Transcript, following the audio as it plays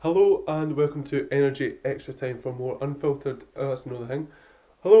Hello and welcome to Energy Extra Time for more unfiltered. That's another thing.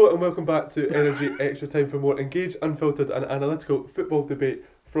 Hello and welcome back to Energy Extra Time for more engaged, unfiltered, and analytical football debate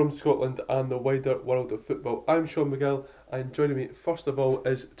from Scotland and the wider world of football. I'm Sean McGill, and joining me first of all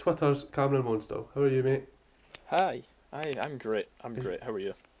is Twitter's Cameron Monster. How are you, mate? Hi, I'm great. I'm Is, great. How are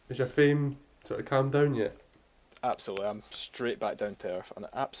you? is your fame sort of calmed down yet? Absolutely. I'm straight back down to earth. An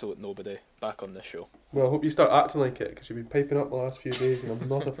absolute nobody back on this show. Well, I hope you start acting like it because you've been piping up the last few days, and I'm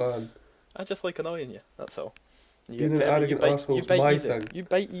not a fan. I just like annoying you. That's all. You Being get an very you arrogant bite arsehole you is bite my easy. thing. You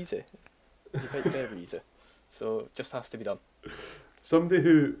bite easy. You bite very easy. So it just has to be done. Somebody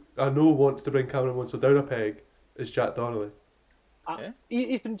who I know wants to bring Cameron Monster down a peg is Jack Donnelly. Yeah?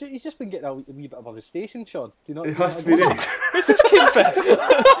 He's just been getting a wee bit above his station, Sean. Do you not? It do you has not to be. agree? Where's this came from?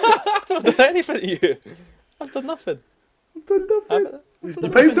 I've not done anything to you. I've done nothing. I've done nothing. I've You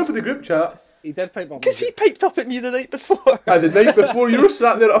done piped nothing. up in the group chat. He did pipe up. Because he piped up at me the night before. And the night before, you were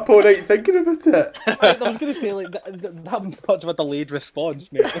sat there up all night thinking about it. I was going to say like that much of a delayed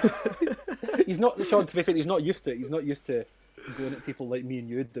response, mate. He's not Sean. To be fair, he's not used to it. He's not used to going at people like me and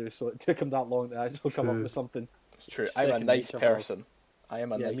you do. So it took him that long to actually come up True. with something. It's true. I'm a Second nice nature for us. person. I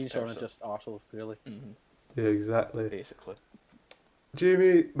am a Yeah, me nice and Sean are person. just arseholes, really. Yeah, exactly. Basically.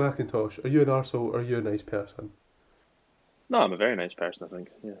 Jamie McIntosh, are you an arsehole or are you a nice person? No, I'm a very nice person, I think.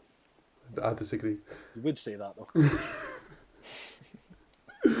 Yeah. I disagree. You would say that though.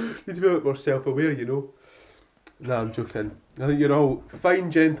 Need to be a bit more self-aware, you know. Nah, I'm joking. I think you're all fine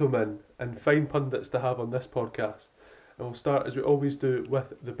gentlemen and fine pundits to have on this podcast. And we'll start, as we always do,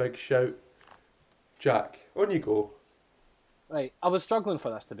 with the big shout. Jack, on you go. Right, I was struggling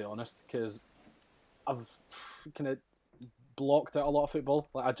for this, to be honest, because I've kind of blocked out a lot of football.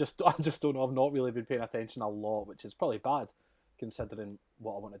 Like I just don't know. I've not really been paying attention a lot, which is probably bad considering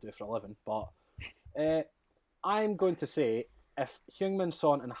what I want to do for a living. But I'm going to say if Heung-min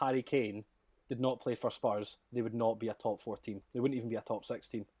Son and Harry Kane did not play for Spurs, they would not be a top 4 team. They wouldn't even be a top 6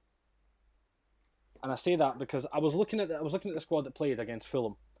 team. And I say that because I was looking at the squad that played against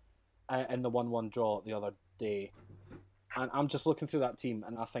Fulham in the 1-1 draw the other day, and I'm just looking through that team,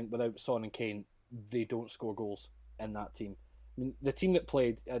 and I think without Son and Kane, they don't score goals in that team. I mean, the team that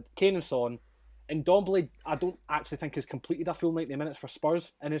played, Kane and Son, and Ndombele, I don't actually think has completed a full 90 minutes for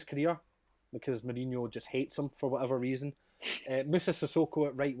Spurs in his career, because Mourinho just hates him for whatever reason. Moussa Sissoko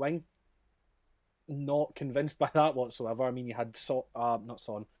at right wing, not convinced by that whatsoever. I mean, you had not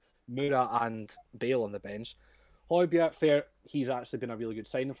Son, Moura and Bale on the bench. Højbjerg, fair, he's actually been a really good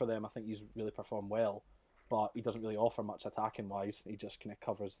signing for them. I think he's really performed well, but he doesn't really offer much attacking wise. He just kind of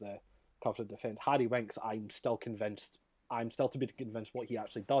covers the defence. Harry Winks, I'm still to be convinced what he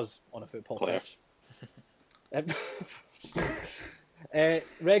actually does on a football Player. pitch.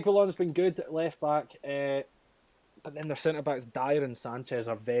 Reguilon's been good at left back, but then their centre backs Dyer and Sanchez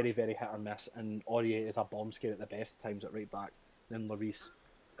are very, very hit or miss, and Aurier is a bomb scare at the best of times at right back. Then Lloris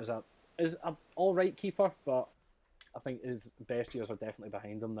is a all right keeper, but I think his best years are definitely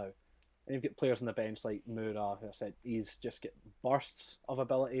behind him now. And you've got players on the bench like Moura, who I said he's just get bursts of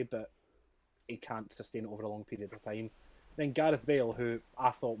ability, but he can't sustain it over a long period of time. Then Gareth Bale, who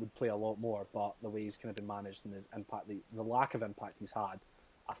I thought would play a lot more, but the way he's kind of been managed and his impact, the lack of impact he's had,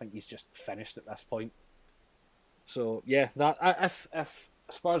 I think he's just finished at this point. So yeah, that if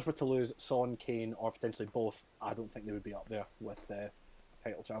Spurs were to lose Son, Kane, or potentially both, I don't think they would be up there with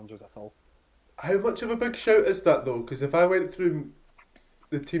title challengers at all. How much of a big shout is that, though? Because if I went through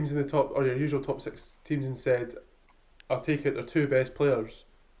the teams in the top, or your usual top 6 teams, and said, I'll take it, their 2 best players,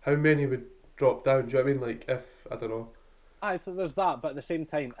 how many would drop down? Do you know what I mean? Like, if, I don't know. Aye, so there's that, but at the same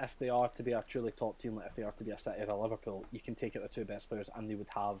time, if they are to be a truly top team, like if they are to be a City or a Liverpool, you can take out the 2 best players and they would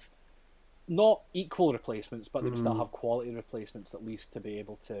have not equal replacements, but they would still have quality replacements at least to be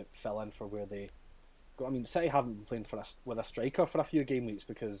able to fill in for where they go. I mean, City haven't been playing with a striker for a few game weeks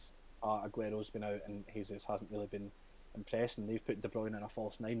because Aguero's been out and Jesus hasn't really been impressing. They've put De Bruyne in a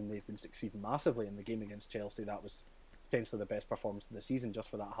false 9 and they've been succeeding massively in the game against Chelsea. That was potentially the best performance of the season just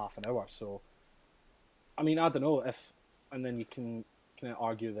for that half an hour. So, I mean, I don't know if... And then you can kind of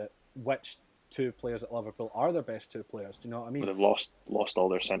argue that which 2 players at Liverpool are their best 2 players. Do you know what I mean? But they've lost all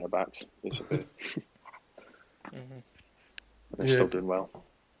their centre backs, basically. They're Yeah. still doing well.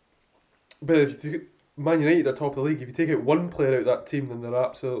 But if you take Man United are top of the league, if you take out one player out of that team, then they're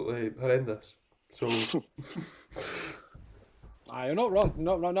absolutely horrendous. So, Aye, you're not wrong.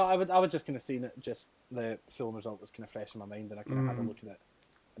 Not wrong. No, I would just kind of seen it. Just the film result was kind of fresh in my mind, and I kind of had a look at it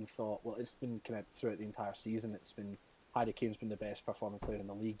and thought, well, it's been kind of throughout the entire season. It's been Harry Kane's been the best performing player in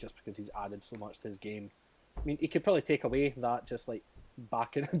the league just because he's added so much to his game. I mean, he could probably take away that just like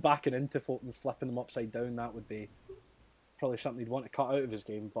backing into folk and flipping them upside down. That would be probably something he'd want to cut out of his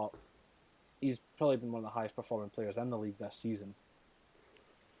game, but he's probably been one of the highest performing players in the league this season.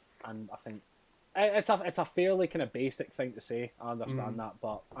 And I think it's a fairly kind of basic thing to say. I understand that,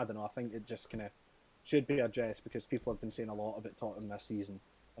 but I don't know. I think it just kind of should be addressed because people have been saying a lot about Tottenham this season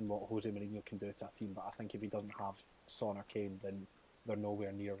and what Jose Mourinho can do to a team. But I think if he doesn't have Son or Kane, then they're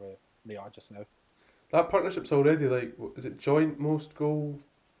nowhere near where they are just now. That partnership's already is it joint most goal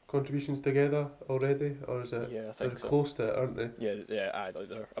contributions together already, or is it? Yeah, I they're think so. close to it, aren't they?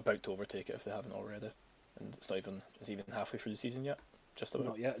 They're about to overtake it if they haven't already, and it's even halfway through the season yet. Just about.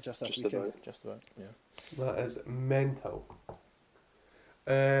 Not yet, just this Just weekend. about. Just about. Yeah. That is mental.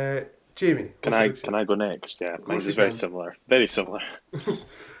 Jamie, Can I go next? Yeah, mine you is very can. similar. Very similar.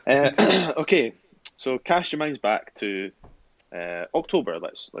 Okay, so cast your minds back to October.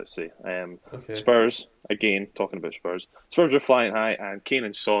 Let's say Okay. Spurs again. Talking about Spurs, Spurs were flying high, and Kane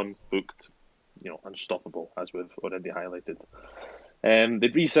and Son looked, unstoppable, as we've already highlighted.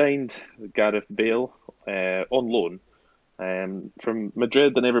 They'd re-signed Gareth Bale on loan from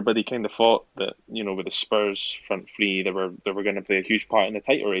Madrid, and everybody kind of thought that with the Spurs front three, they were going to play a huge part in the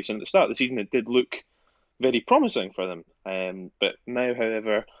title race. And at the start of the season, it did look very promising for them. But now,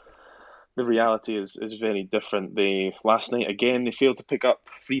 however, the reality is very different. Last night again they failed to pick up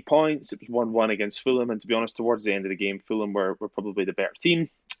 3 points. It was 1-1 against Fulham, and to be honest, towards the end of the game, Fulham were probably the better team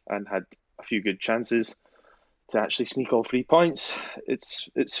and had a few good chances to actually sneak all 3 points.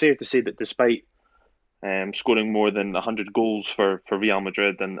 It's fair to say that despite scoring more than 100 goals for Real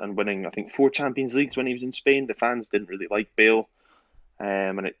Madrid and winning, I think, 4 Champions Leagues when he was in Spain, the fans didn't really like Bale.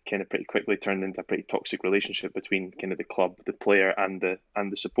 And it kind of pretty quickly turned into a pretty toxic relationship between kind of the club, the player, and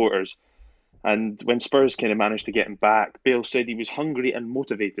the supporters. And when Spurs kind of managed to get him back, Bale said he was hungry and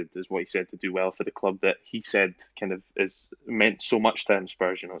motivated, is what he said, to do well for the club that he said kind of meant so much to him,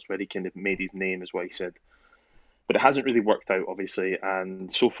 Spurs. It's where he kind of made his name, is what he said. But it hasn't really worked out, obviously.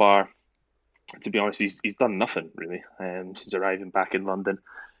 And so far, to be honest, he's done nothing, really, since arriving back in London.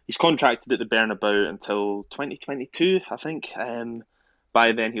 He's contracted at the Bernabeu until 2022, I think.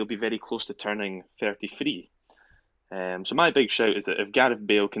 By then, he'll be very close to turning 33. So my big shout is that if Gareth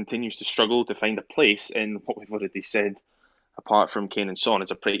Bale continues to struggle to find a place in what we've already said, apart from Kane and Son,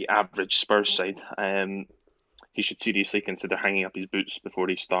 is a pretty average Spurs side, he should seriously consider hanging up his boots before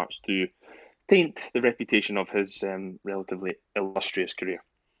he starts to taint the reputation of his relatively illustrious career.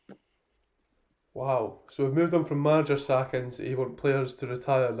 Wow. So we've moved on from manager sackings. You want players to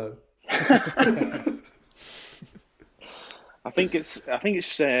retire now? I think it's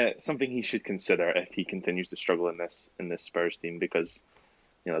something he should consider if he continues to struggle in this Spurs team, because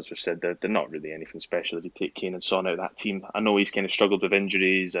as we've said, they're not really anything special if you take Kane and Son out of that team. I know he's kind of struggled with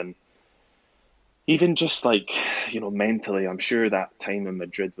injuries, and even just mentally, I'm sure that time in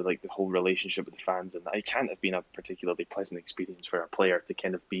Madrid with the whole relationship with the fans, and it can't have been a particularly pleasant experience for a player to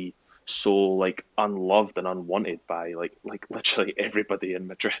kind of be so unloved and unwanted by literally everybody in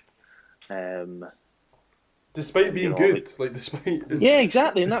Madrid. Despite being good, despite yeah,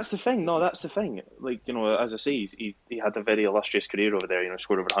 exactly, and that's the thing. No, that's the thing. As I say, he had a very illustrious career over there.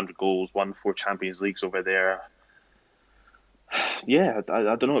 Scored over 100 goals, won 4 Champions Leagues over there. Yeah,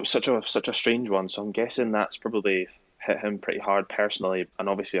 I don't know. It was such a strange one. So I'm guessing that's probably hit him pretty hard personally. And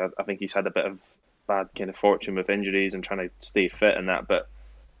obviously, I think he's had a bit of bad kind of fortune with injuries and trying to stay fit and that. But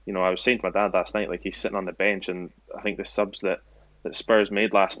I was saying to my dad last night, he's sitting on the bench, and I think the subs that Spurs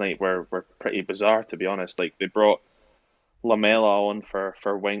made last night were pretty bizarre, to be honest. They brought Lamela on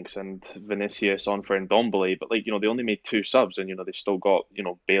for Winks and Vinicius on for Ndombele, but they only made 2 subs, and they still got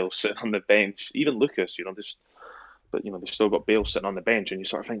Bale sitting on the bench, even Lucas, but they've still got Bale sitting on the bench, and you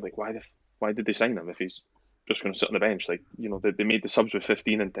sort of think why did they sign him if he's just going to sit on the bench? They made the subs with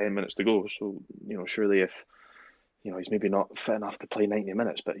 15 and 10 minutes to go, so surely if he's maybe not fit enough to play 90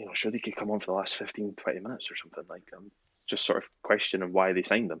 minutes, but surely he could come on for the last 15, 20 minutes or something. Just sort of questioning why they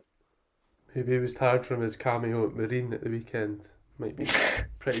signed him. Maybe he was tired from his cameo at Marine at the weekend. Might be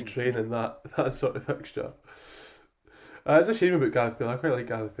pretty draining that sort of fixture. It's a shame about Gareth Bale. I quite like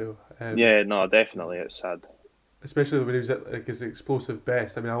Gareth Bale. Yeah, no, definitely, it's sad. Especially when he was at his explosive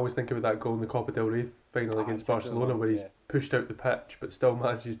best. I always think about that goal in the Copa del Rey final against Barcelona, where he's pushed out the pitch but still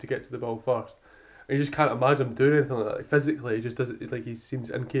manages to get to the ball first. And you just can't imagine him doing anything like that. Physically, he just doesn't. He seems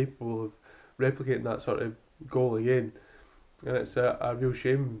incapable of replicating that sort of goal again. And it's a real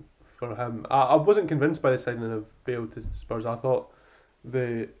shame for him. I wasn't convinced by the signing of Bale to Spurs. I thought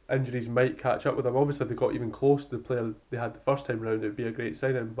the injuries might catch up with him. Obviously, if they got even close to the player they had the first time round, it would be a great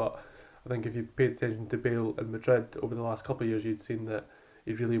signing. But I think if you paid attention to Bale in Madrid over the last couple of years, you'd seen that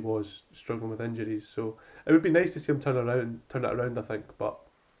he really was struggling with injuries. So it would be nice to see him turn it around, I think. But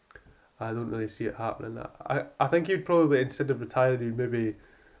I don't really see it happening. I think he'd probably, instead of retiring, he'd maybe,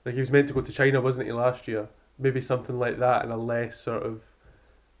 like, he was meant to go to China, wasn't he, last year? Maybe something like that in a less sort of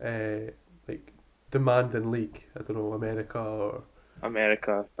like demanding league. I don't know, America or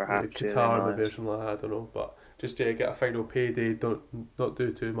America, perhaps. Qatar, yeah, maybe, or something like that. I don't know, but just get a final payday, not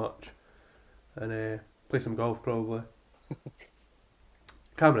do too much, and play some golf probably.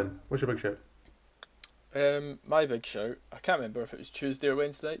 Cameron, what's your big shout? My big shout, I can't remember if it was Tuesday or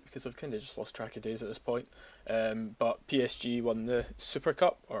Wednesday night because I've kind of just lost track of days at this point. But PSG won the Super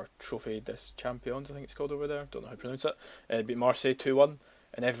Cup, or Trophée des Champions, I think it's called over there. Don't know how to pronounce it. Beat Marseille 2-1,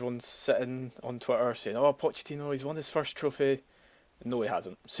 and everyone's sitting on Twitter saying, "Oh, Pochettino, he's won his first trophy." No, he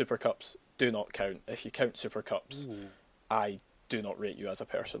hasn't. Super Cups do not count. If you count Super Cups, I do not rate you as a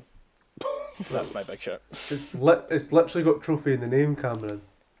person. That's my big shout. It's literally got trophy in the name, Cameron.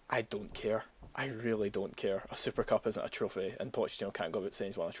 I don't care. I really don't care. A Super Cup isn't a trophy, and Pochettino can't go about saying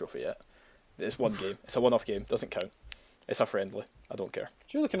he's won a trophy yet. It's one game. It's a one-off game. Doesn't count. It's a friendly. I don't care.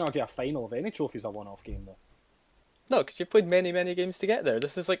 Surely can argue a final of any trophy's a one-off game, though. No, because you've played many, many games to get there.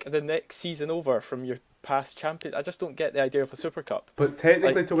 This is like the next season over from your past champion. I just don't get the idea of a Super Cup. But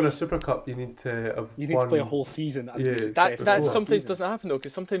technically, to win a Super Cup, you need to have You need to play a whole season. And Yeah, be That successful that in sometimes season. doesn't happen though,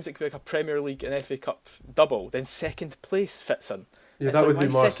 because sometimes it could be like a Premier League and FA Cup double. Then second place fits in. Yeah, It's that like, would be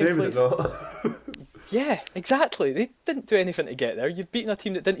why Marseille, second would it not? Yeah, exactly. They didn't do anything to get there. You've beaten a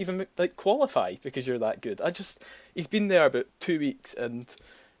team that didn't even like qualify because you're that good. He's been there about 2 weeks and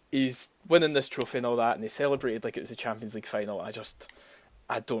he's winning this trophy and all that, and they celebrated like it was a Champions League final.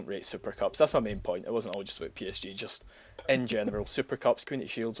 I don't rate Super Cups. That's my main point. It wasn't all just about PSG. Just in general, Super Cups, Community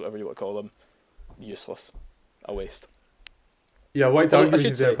Shields, whatever you want to call them, useless, a waste. Yeah, I wanted to Although argue I with you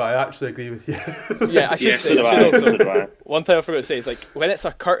should there, say- but I actually agree with you. Yeah, I should Yeah, say. so do I should I. also, So do I. one thing I forgot to say is like when it's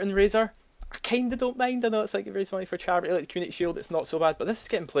a curtain raiser, I kind of don't mind. I know it's like raise money for charity, like the Community Shield. It's not so bad, but this is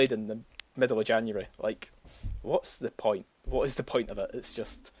getting played in the middle of January. Like, what's the point? What is the point of it? It's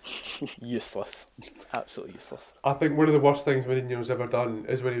just useless, absolutely useless. I think one of the worst things Mourinho's ever done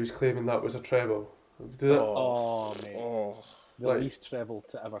is when he was claiming that was a treble. Did it? Oh, mate. Oh, The like- least treble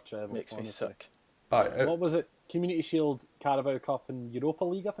to ever treble. makes me honestly. sick. Aye, What was it? Community Shield, Carabao Cup, and Europa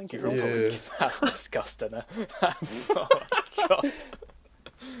League, I think it was. Europa Yeah. League. That's disgusting. Oh, God.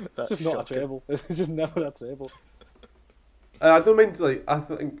 It's That's just not a shocking. treble. It's just never a treble. I don't mind, like, I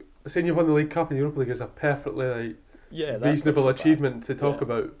think saying you've won the League Cup and Europa League is a perfectly like Yeah, that's reasonable not so bad. achievement to talk Yeah.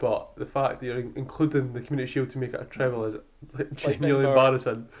 about, but the fact that you're including the Community Shield to make it a treble is like, genuinely remember-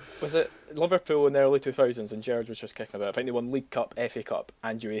 embarrassing. Was it Liverpool in the early 2000s and Gerrard was just kicking about? I think they won League Cup, FA Cup,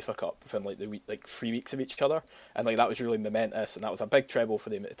 and UEFA Cup within like 3 weeks of each other, and like that was really momentous, and that was a big treble for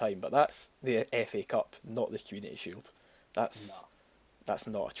them at the time. But that's the FA Cup, not the Community Shield. That's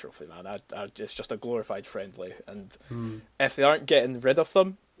not a trophy, man. It's just a glorified friendly, and if they aren't getting rid of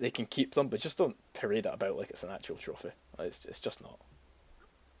them, they can keep them, but just don't parade it about like it's an actual trophy. Like, it's just not.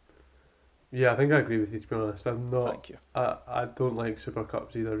 Yeah, I think I agree with you, to be honest. I'm not. Thank you. I don't like Super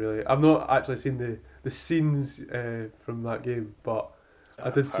Cups either, really. I've not actually seen the scenes from that game, but I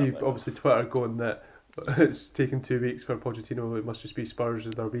did see, Apparently. obviously, Twitter going that it's taken 2 weeks for Pochettino. It must just be Spurs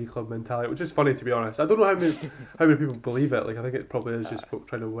and their wee club mentality, which is funny, to be honest. I don't know how many people believe it. Like, I think it probably is just folk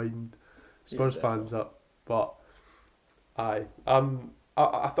trying to wind Spurs Yeah, fans up. But aye, I'm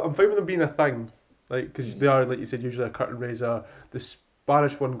fine with them being a thing, like, because they are, like you said, usually a curtain raiser. The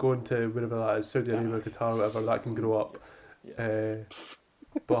Spanish one going to wherever that is, Saudi Arabia, Qatar, whatever, that can grow up. Yeah.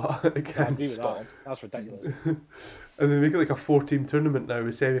 But I again, agree with Spot that. That's ridiculous. and they make it like a 4-team tournament now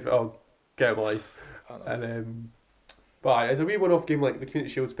with semi. Oh, get him life. I know. And but aye, as a wee one-off game, like the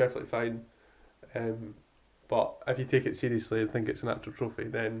Community Shield's perfectly fine. But if you take it seriously and think it's an actual trophy,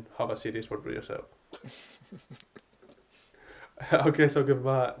 then have a serious word with yourself. I guess I'll give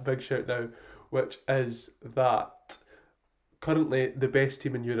my big shout now, which is that currently the best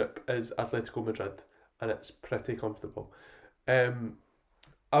team in Europe is Atletico Madrid, and it's pretty comfortable.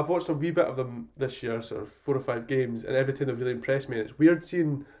 I've watched a wee bit of them this year, sort of 4 or 5 games, and every time they've really impressed me. And it's weird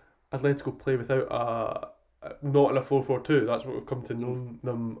seeing Atletico play without not in a 4-4-2. That's what we've come to know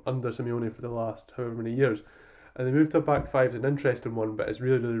them under Simeone for the last however many years. And they moved to a back five is an interesting one, but it's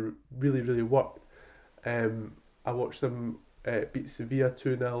really worked. I watched them beat Sevilla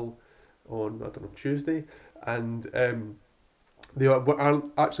 2-0 on, I don't know, Tuesday, and they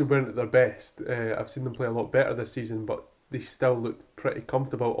aren't actually weren't at their best. I've seen them play a lot better this season, but they still looked pretty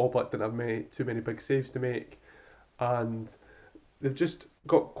comfortable. Oblak didn't have too many big saves to make, and they've just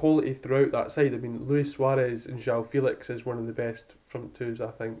got quality throughout that side. I mean, Luis Suarez and João Felix is one of the best front twos,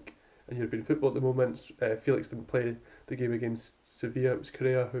 I think, in European football at the moment. Felix didn't play the game against Sevilla. It was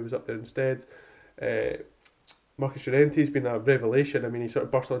Correa who was up there instead. Marcus Llorente's been a revelation. I mean, he sort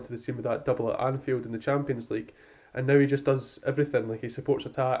of burst onto the scene with that double at Anfield in the Champions League, and now he just does everything. Like, he supports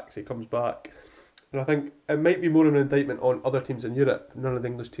attacks, he comes back, and I think it might be more of an indictment on other teams in Europe. None of the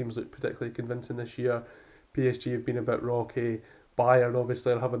English teams look particularly convincing this year. PSG have been a bit rocky. Bayern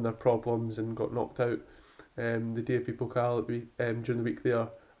obviously are having their problems and got knocked out the DFB Pokal during the week there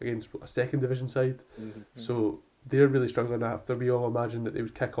against a second division side. Mm-hmm. So they're really struggling after we all imagined that they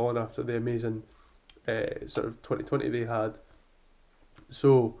would kick on after the amazing sort of 2020 they had.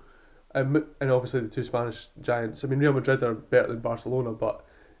 So, and obviously the two Spanish giants. I mean, Real Madrid are better than Barcelona, but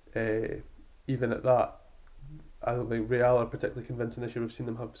even at that, I don't think Real are particularly convincing this year. We've seen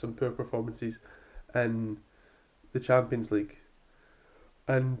them have some poor performances in the Champions League.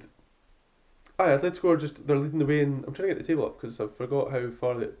 And Atletico are they're leading the way, and I'm trying to get the table up because I forgot how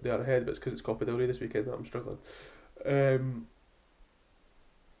far they are ahead, but it's because it's Copa del Rey this weekend that I'm struggling. There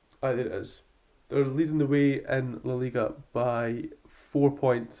it is. They're leading the way in La Liga by 4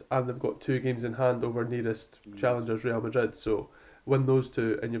 points, and they've got 2 games in hand over nearest challengers Real Madrid. So win those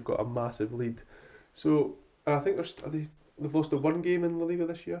 2, and you've got a massive lead. So, and I think they've lost the 1 game in La Liga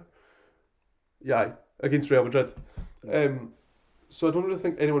this year. Yeah, against Real Madrid. So I don't really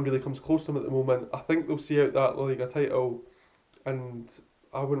think anyone really comes close to them at the moment. I think they'll see out that La Liga title, and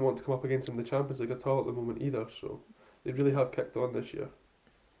I wouldn't want to come up against them in the Champions League at all at the moment either. So they really have kicked on this year.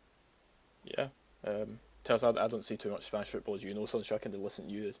 Yeah. Tells I don't see too much Spanish football, as you know, so I kind of listen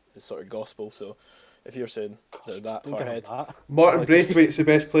to you as sort of gospel. So if you're saying they're that far ahead, Martin Braithwaite's the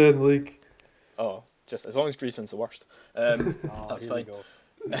best player in the league. Oh, just as long as Griezmann's the worst, that's fine.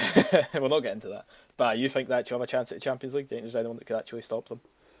 We'll not get into that. But you think that you have a chance at the Champions League? Do you think there's anyone that could actually stop them?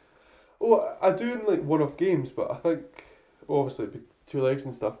 Well, I do in like one-off games, but I think obviously it'd be 2 legs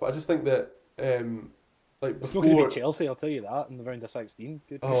and stuff. But I just think that like It's before not going to be Chelsea, I'll tell you that, in the round of 16.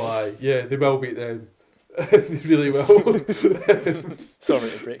 Good. Oh aye, yeah, they will beat them. They really will. Sorry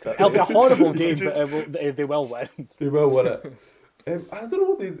to break that. It'll be a horrible game, but they will win. They will win it. I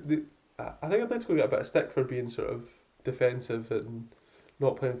don't know. I think Atletico get a bit of stick for being sort of defensive and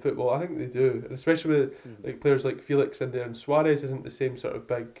not playing football. I think they do, and especially with like players like Felix in there, and Suarez isn't the same sort of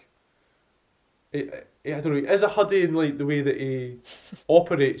big. I don't know. He is a hoodie in like the way that he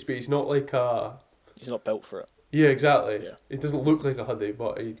operates, but he's not like a. He's not built for it. Yeah, exactly. Yeah. He doesn't look like a hoodie,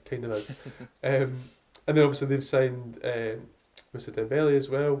 but he kind of is. And then obviously they've signed Moussa Dembele as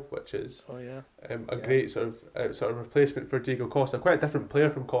well, which is a great sort of replacement for Diego Costa. Quite a different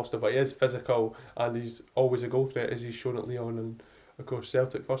player from Costa, but he is physical and he's always a goal threat, as he's shown at Lyon and of course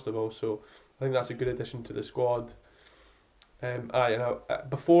Celtic first of all. So I think that's a good addition to the squad.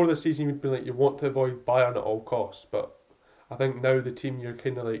 Before the season you'd be like you want to avoid Bayern at all costs, but I think now the team you're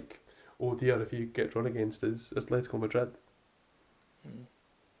kind of like, oh dear, if you get drawn against is Atletico Madrid.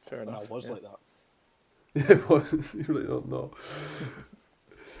 Fair enough. It was like that. Yeah, it was. You really don't know.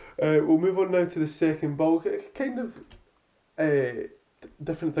 We'll move on now to the second ball. Kind of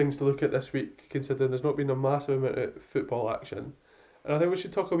different things to look at this week, considering there's not been a massive amount of football action. And I think we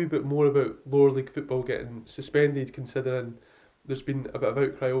should talk a wee bit more about lower league football getting suspended, considering there's been a bit of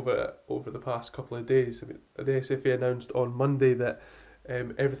outcry over it over the past couple of days. I mean, the SFA announced on Monday that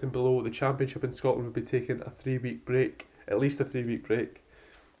everything below the Championship in Scotland would be taking a 3-week break, at least a 3-week break.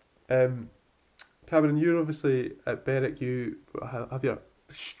 Cameron, you're obviously at Berwick. You have your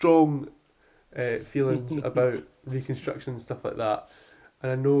strong feelings about reconstruction and stuff like that,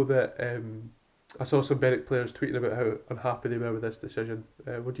 and I know that I saw some Berwick players tweeting about how unhappy they were with this decision.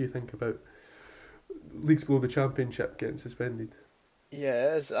 What do you think about leagues below the Championship getting suspended?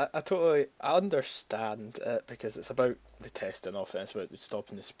 Yeah, it is. I understand it because it's about the testing of it, it's about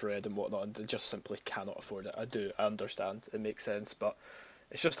stopping the spread and whatnot, and they just simply cannot afford it. I understand. It makes sense, but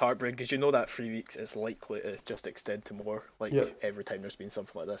it's just heartbreaking because you know that 3 weeks is likely to just extend to more. Every time there's been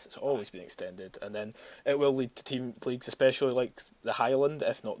something like this, it's always been extended, and then it will lead to team leagues, especially like the Highland,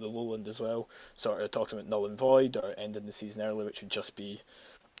 if not the Lowland as well, sort of talking about null and void or ending the season early, which would just be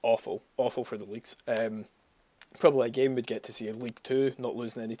awful for the leagues. Probably again we'd get to see a League 2 not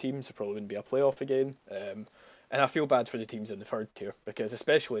losing any teams, so probably wouldn't be a playoff again. And I feel bad for the teams in the third tier, because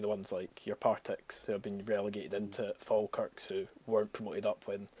especially the ones like your Partics, who have been relegated into Falkirks, who weren't promoted up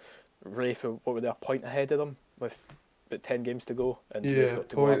when Rafe, what were they, a point ahead of them with about 10 games to go, and they've got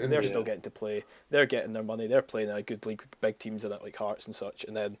to go up. They're still getting to play, they're getting their money, they're playing in a good league with big teams in it like Hearts and such,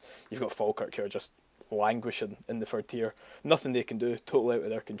 and then you've got Falkirk who are just languishing in the third tier, nothing they can do, totally out of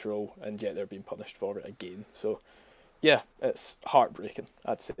their control, and yet they're being punished for it again. So yeah, it's heartbreaking,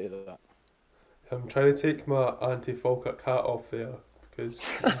 I'd say that. I'm trying to take my anti-Falkirk hat off there because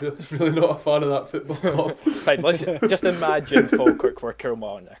I'm really not a fan of that football club. Fine, let's just imagine Falkirk were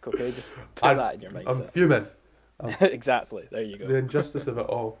Kilmarnock, okay? Just put that in your mindset. I'm fuming. Exactly. There you The go. injustice of it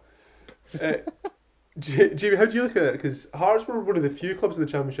all. Uh, Jamie, how do you look at it? Because Hearts were one of the few clubs in the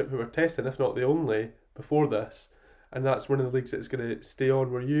Championship who were testing, if not the only, before this, and that's one of the leagues that's going to stay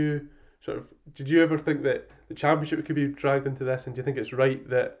on. Were you did you ever think that the Championship could be dragged into this, and do you think it's right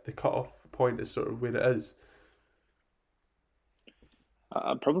that the cut-off point is sort of where it is?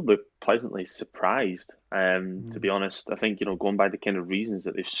 I'm probably pleasantly surprised. To be honest, I think going by the kind of reasons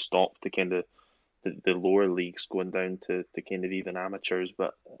that they've stopped the kind of the lower leagues going down to kind of even amateurs,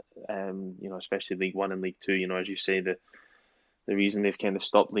 but especially League One and League Two. As you say, the reason they've kind of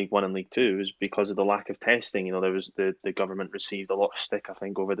stopped League One and League Two is because of the lack of testing. There was the government received a lot of stick, I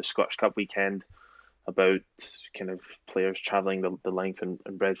think, over the Scottish Cup weekend about kind of players travelling the length and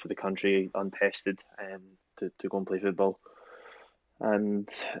breadth of the country untested to go and play football. And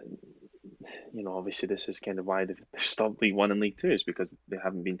obviously this is kind of why they've stopped League One and League Two, is because they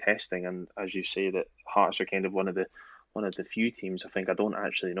haven't been testing. And as you say, that Hearts are kind of one of the few teams. I think I don't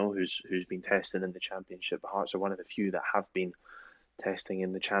actually know who's been testing in the Championship, but Hearts are one of the few that have been testing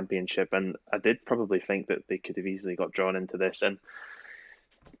in the Championship. And I did probably think that they could have easily got drawn into this. And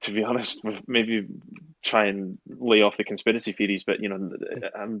to be honest, maybe try and lay off the conspiracy theories, but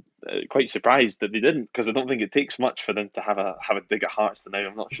I'm quite surprised that they didn't, because I don't think it takes much for them to have a dig at Hearts now.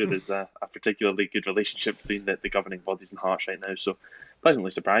 I'm not sure there's a particularly good relationship between the governing bodies and Hearts right now, so pleasantly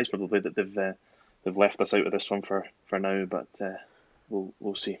surprised probably that they've left us out of this one for now, but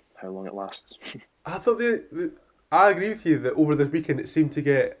we'll see how long it lasts. I thought I agree with you that over the weekend it seemed to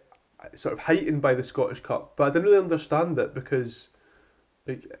get sort of heightened by the Scottish Cup, but I didn't really understand it because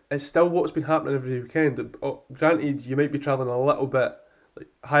it's still what's been happening every weekend. Granted, you might be travelling a little bit. Like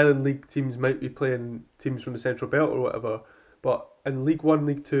Highland League teams might be playing teams from the Central Belt or whatever, but in League One,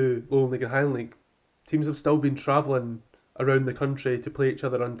 League Two, Lowland League and Highland League, teams have still been travelling around the country to play each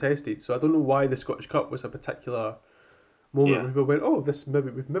other untested. So I don't know why the Scottish Cup was a particular moment where people went, "Oh, this maybe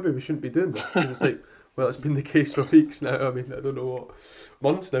we shouldn't be doing this." Because it's like, well, it's been the case for weeks now. I mean, I don't know what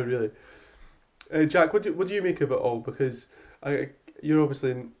months now, really. Jack, what do you make of it all? Because you're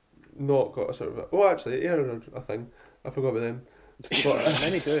obviously not got a sort of actually, Aaron are a thing. I forgot about them. But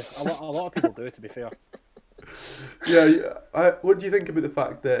many do. A lot of people do, to be fair. Yeah. What do you think about the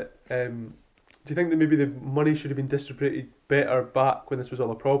fact that? Do you think that maybe the money should have been distributed better back when this was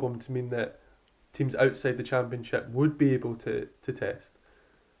all a problem, to mean that teams outside the Championship would be able to test?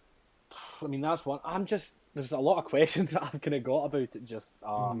 I mean, that's one. There's a lot of questions that I've kind of got about it. Just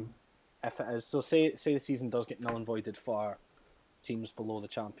if it is so, say the season does get null and voided for teams below the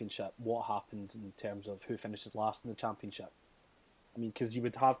Championship, what happens in terms of who finishes last in the Championship? I mean, because you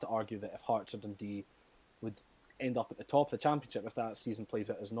would have to argue that if Hearts or Dundee would end up at the top of the Championship, if that season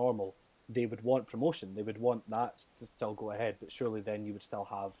plays out as normal, they would want promotion. They would want that to still go ahead, but surely then you would still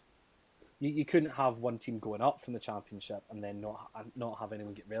have... You couldn't have one team going up from the Championship and then not have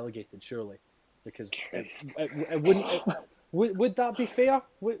anyone get relegated, surely. Because it wouldn't... Would that be fair,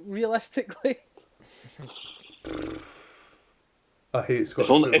 realistically? I hate Scottish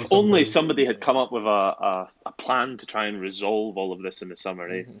football. If only somebody had come up with a plan to try and resolve all of this in the summer,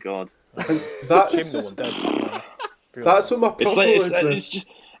 eh? God. That's Shame no one did. That's what my problem is.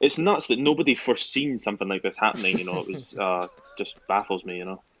 It's nuts that nobody foreseen something like this happening. It was just baffles me.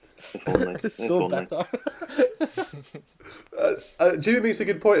 If only. It's so bitter. Jamie makes a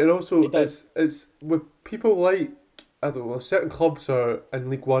good point, and also it's with people like, I don't know, certain clubs are in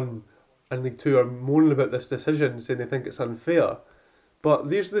League One and League Two are moaning about this decision, saying they think it's unfair. But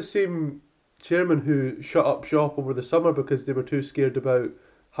these are the same chairmen who shut up shop over the summer because they were too scared about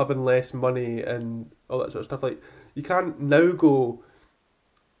having less money and all that sort of stuff. Like, you can't now go,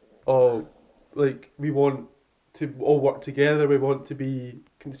 we want to all work together, we want to be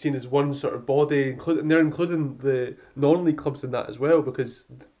seen as one sort of body, and they're including the non-league clubs in that as well, because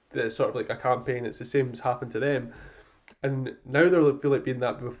it's sort of like a campaign, it's the same as happened to them. And now they feel like being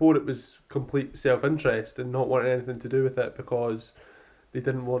that. Before it was complete self-interest and not wanting anything to do with it because they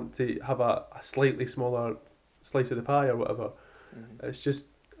didn't want to have a slightly smaller slice of the pie or whatever. Mm-hmm. It's just,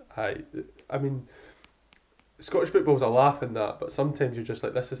 I mean, Scottish football's a laugh in that, but sometimes you're just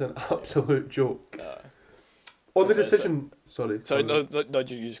like, this is an absolute joke. On the decision... Sorry, no,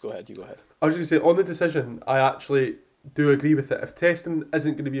 you just go ahead, you go ahead. I was going to say, on the decision, I actually do agree with it. If testing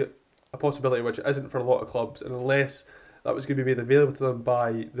isn't going to be a possibility, which it isn't for a lot of clubs, and unless that was going to be made available to them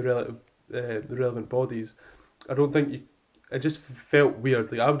by the relevant bodies, I don't think it just felt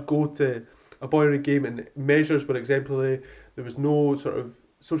weird. Like, I would go to a Boilery game and measures were exemplary, there was no sort of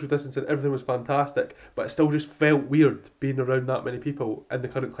social distancing, everything was fantastic, but it still just felt weird being around that many people in the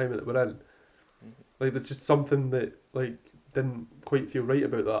current climate that we're in. Like, there's just something that didn't quite feel right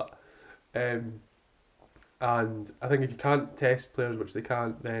about that. and I think if you can't test players, which they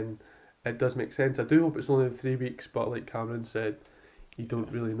can't, then it does make sense. I do hope it's only 3 weeks, but like Cameron said, you don't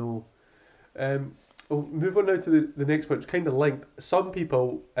really know. We'll move on now to the next one, which kind of linked. Some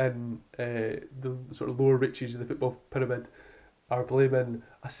people in the sort of lower reaches of the football pyramid are blaming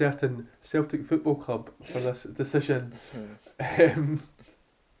a certain Celtic Football Club for this decision. I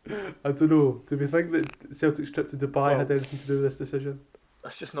don't know. Do we think that Celtic's trip to Dubai had anything to do with this decision?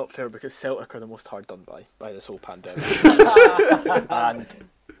 That's just not fair because Celtic are the most hard done by this whole pandemic. And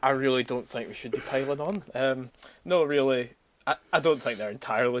I really don't think we should be piling on. No, really. I don't think they're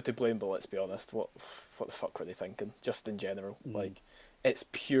entirely to blame, but let's be honest, what the fuck were they thinking? Just in general, like, it's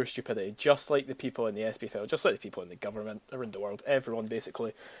pure stupidity. Just like the people in the SPFL, just like the people in the government around the world, everyone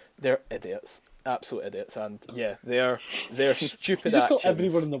basically, they're idiots, absolute idiots, and yeah, they're stupid. You just actions. call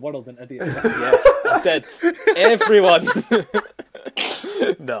everyone in the world an idiot. Yes, I did. Everyone.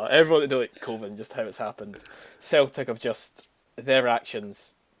 No, everyone that do like COVID, just how it's happened. Celtic have just their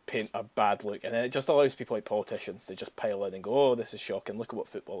actions paint a bad look, and then it just allows people like politicians to just pile in and go, oh, this is shocking, look at what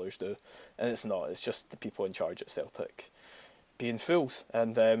footballers do. And it's not, it's just the people in charge at Celtic being fools,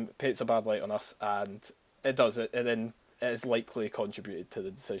 and paints a bad light on us, and it does it, and then it has likely contributed to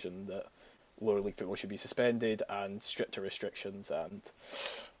the decision that lower league football should be suspended and stricter restrictions, and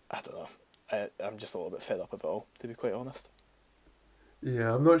I don't know, I'm just a little bit fed up of it all, to be quite honest.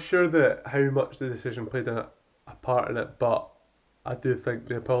 Yeah, I'm not sure that how much the decision played a part in it, but I do think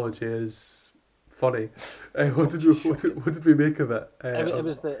the apology is funny. What did we make of it? It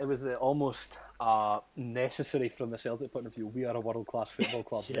was the almost necessary from the Celtic point of view. We are a world class football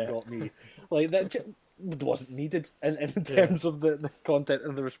club. Yeah. That got me like that. Wasn't needed in terms of the content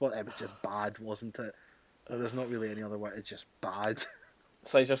of the response. It was just bad, wasn't it? There's not really any other word. It's just bad.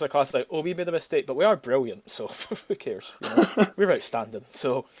 So it's just a classic, like, oh, we made a mistake, but we are brilliant, so who cares? You know? We're outstanding,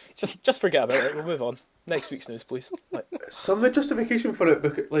 so just forget about it. We'll move on. Next week's news, please. Like, some of the justification for it,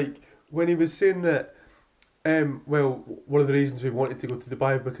 because, like, when he was saying that, well, one of the reasons we wanted to go to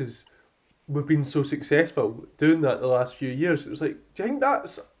Dubai because we've been so successful doing that the last few years. It was like, do you think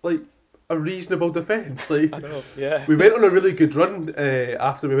that's like a reasonable defence? Like, I know, yeah. We went on a really good run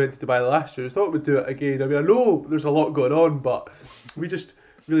after we went to Dubai last year. I thought we'd do it again. I mean, I know there's a lot going on, but we just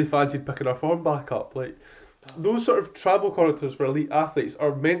really fancied picking our form back up. Like, those sort of travel corridors for elite athletes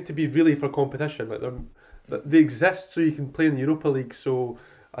are meant to be really for competition. Like, they exist so you can play in the Europa League. So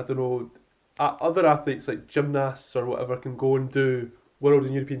I don't know, other athletes like gymnasts or whatever can go and do World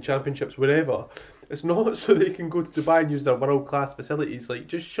and European Championships wherever. It's not so they can go to Dubai and use their world class facilities. Like,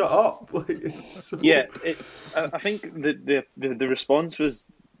 just shut up. Like, Yeah, I think the response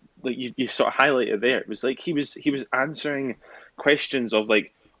was like you sort of highlighted there. It was like he was answering questions of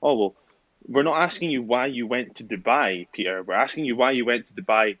like, oh well, we're not asking you why you went to Dubai, Peter. We're asking you why you went to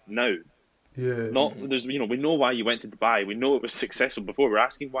Dubai now. Yeah. Not there's we know why you went to Dubai. We know it was successful before. We're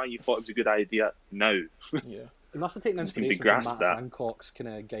asking why you thought it was a good idea now. Yeah. It must have taken Seem to inspiration from grasp Matt that. Hancock's kind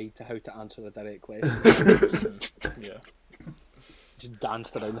of guide to how to answer a direct question. Yeah. Just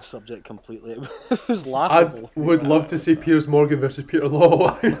danced around the subject completely. It was I laughable. would love to see Piers Morgan versus Peter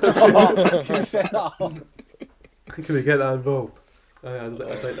Law. Can you set that up? Can we get that involved? I'd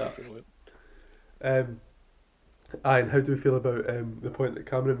like that. And how do we feel about the point that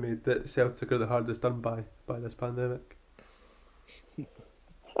Cameron made that Celtic are the hardest done by this pandemic?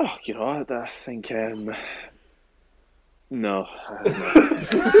 Oh, you know, I think no.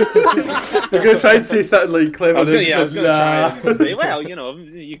 You're going to try and say something like clever. I was going to nah. try and say, well, you know,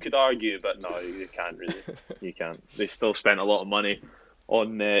 you could argue, but no, you can't really. You can't. They still spent a lot of money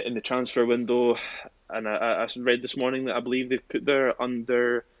on in the transfer window, and I read this morning that I believe they've put their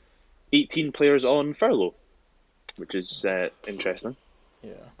under 18 players on furlough, which is interesting.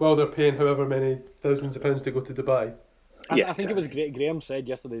 Yeah. Well, they're paying however many thousands of pounds to go to Dubai. I think it was great. Graham said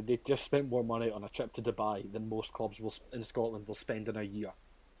yesterday they just spent more money on a trip to Dubai than most clubs in Scotland will spend in a year.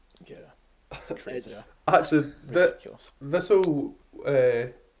 Yeah. It's crazy. Actually, Ridiculous. this will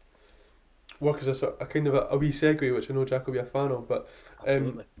work as a kind of a wee segue, which I know Jack will be a fan of. But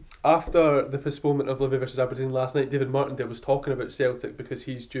Absolutely. after the postponement of Livy versus Aberdeen last night, David Martindale was talking about Celtic because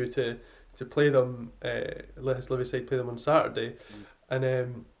he's due to play them, let his Livy side play them on Saturday.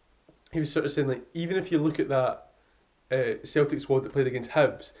 And he was sort of saying, like, even if you look at that Celtic squad that played against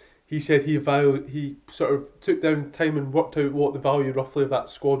Hibs, he said he sort of took down time and worked out what the value roughly of that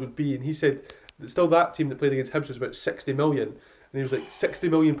squad would be, and he said that still that team that played against Hibs was about 60 million, and he was like, £60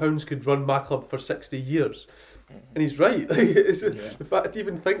 million could run my club for 60 years. And he's right. Like, the fact to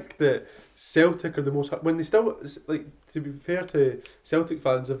even think that Celtic are the most, when they still, like, to be fair to Celtic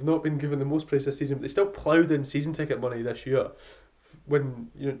fans, have not been given the most praise this season, but they still ploughed in season ticket money this year when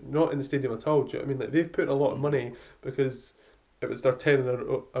you're not in the stadium at all. Do you know what I mean? Like they've put in a lot of money because it was their 10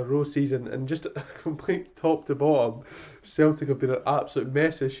 in a row season, and just a complete top to bottom, Celtic have been an absolute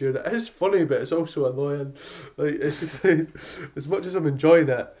mess this year. It is funny, but it's also annoying. Like it's just like, as much as I'm enjoying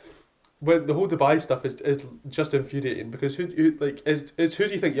it, when the whole Dubai stuff is just infuriating because who do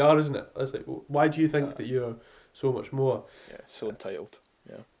you think you are, isn't it? It's like, why do you think that you're so much more? Yeah, so entitled.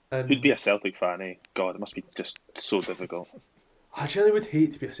 Yeah. And Who'd be a Celtic fan, eh? God, it must be just so difficult. I generally would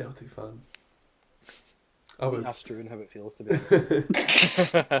hate to be a Celtic fan. I would. That's true and how it feels to be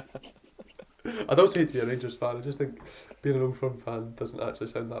honest. I'd also hate to be a Rangers fan. I just think being an Old Firm fan doesn't actually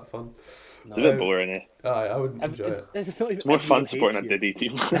sound that fun. It's a bit boring, eh? Aye, I wouldn't enjoy it. It's more fun supporting a Diddy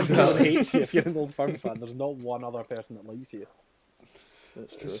team. Everyone hates you if you're an Old Firm fan. There's not one other person that likes you.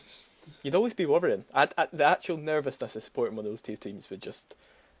 That's true. You'd always be worrying. The actual nervousness of supporting one of those two teams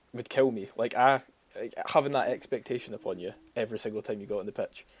would kill me. Like having that expectation upon you every single time you got on the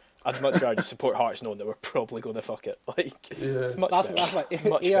pitch. I'd much rather just support Hearts knowing that we're probably going to fuck it. Like, it's much better. That's right.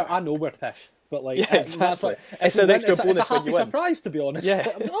 Much Yeah, better. I know we're pish, but like, Yeah, exactly. It's an extra bonus it's a when you happy win. surprise, to be honest. Yeah,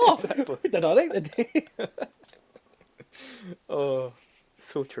 Oh, exactly. we did alright today. Oh,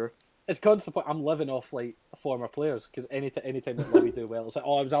 so true. It's gone to the point I'm living off like former players because anytime that Levy do well, it's like,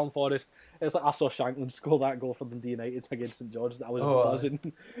 oh, I was Alan Forrest. It's like I saw Shanklin score that goal for Dundee United against St George. That I was buzzing.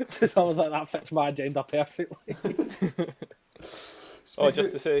 So I was like, that fits my agenda perfectly.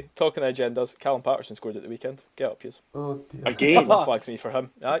 Just to say, talking agendas, Callum Patterson scored at the weekend. Get up, yes. Oh dear. Again, Everyone slags me for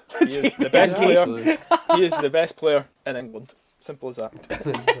him. Aye, he is the best player. He is the best player in England. Simple as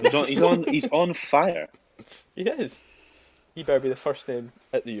that. he's on fire. He is. He better be the first name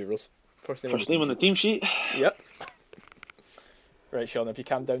at the Euros. First name on the team sheet. Yep. Right, Sean, have you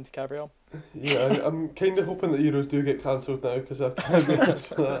calmed down to carry on? Yeah, I'm kind of hoping that Euros do get cancelled now because I can't be asked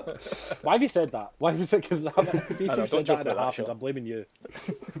for that. Why have you said that? Why have you said? Because if you don't said joke that and it about that, happened, Sean. I'm blaming you.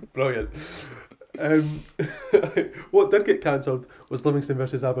 Brilliant. What did get cancelled was Livingston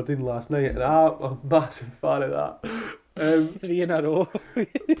versus Aberdeen last night, and I'm a massive fan of that. 3 in a row.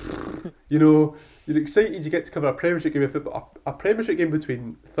 You know, you're excited you get to cover a Premiership game of football, a Premiership game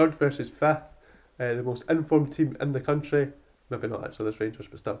between 3rd versus 5th, the most informed team in the country. Maybe not actually this Rangers,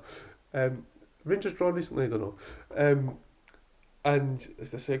 but still. Rangers drawn recently, I don't know. And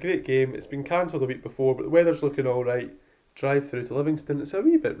it's a great game. It's been cancelled a week before, but the weather's looking alright. Drive through to Livingston. It's a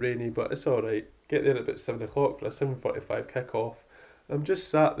wee bit rainy, but it's alright. Get there at about 7 o'clock for a 7:45 kick-off. I'm just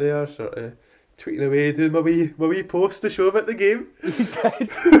sat there, sort of tweeting away, doing my wee post to show about the game.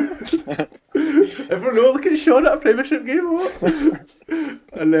 Everyone know, look at Sean at a Premiership game, what?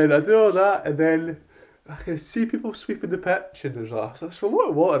 And then I do all that, and then I can see people sweeping the pitch, and there's a lot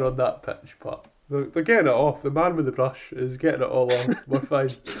of water on that pitch, but they're getting it off. The man with the brush is getting it all off. We're fine.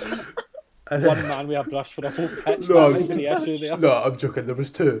 And One man with a brush for the whole pitch. No, That might be the issue there. no, I'm joking. There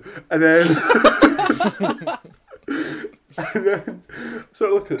was 2, and then and then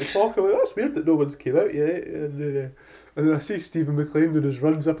sort of looking at the clock. I'm like, that's weird that no one's came out yet. And then I see Stephen McLean doing his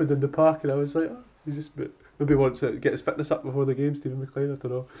runs up and down the park, and I was like, oh, he just maybe wants to get his fitness up before the game. Stephen McLean, I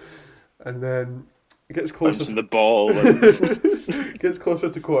don't know. And then it gets closer. Bouncing the ball. Gets closer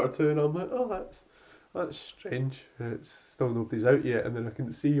to 1:45, and I'm like, oh, that's strange. It's still nobody's out yet, and then I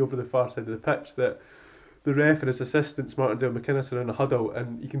can see over the far side of the pitch that the ref and his assistants, Martindale and McInnes, are in a huddle,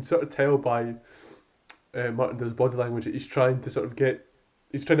 and you can sort of tell by Martindale's body language that he's trying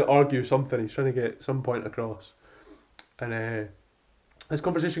to argue something. He's trying to get some point across, and this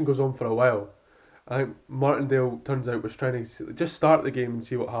conversation goes on for a while. I think Martindale turns out was trying to just start the game and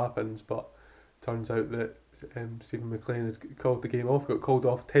see what happens, but turns out that Stephen McLean had called the game off. Got called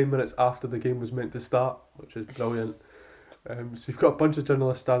off 10 minutes after the game was meant to start, which is brilliant. So you've got a bunch of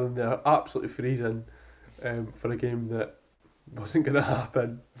journalists standing there absolutely freezing for a game that wasn't going to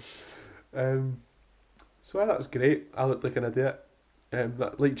happen. So that was great. I looked like an idiot.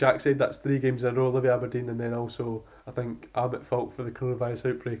 Like Jack said, that's 3 games in a row, Livy Aberdeen, and then also I think I'm at fault for the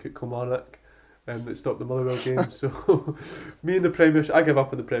coronavirus outbreak at Kilmarnock that stopped the Motherwell game. So me and the Premiership, I give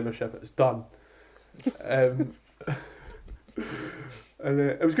up on the Premiership, it's done. And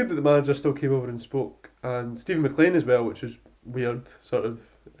it was good that the manager still came over and spoke, and Stephen McLean as well, which was weird, sort of,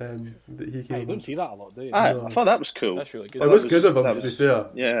 that he came You over. don't see that a lot, do you? I thought that was cool. That's really good. It was good of him, to be fair.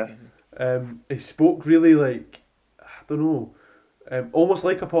 Yeah. He spoke really like, I don't know, almost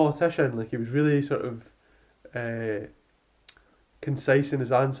like a politician. Like he was really sort of concise in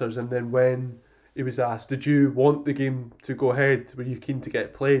his answers, and then when he was asked, did you want the game to go ahead, were you keen to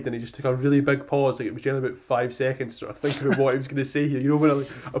get played, and he just took a really big pause, like it was generally about 5 seconds to sort of think about what he was going to say here. You know when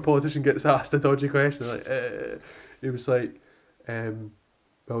a politician gets asked a dodgy question, like he was like,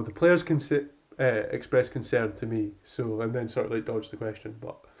 well, the players can say, expressed concern to me. So and then sort of like dodged the question,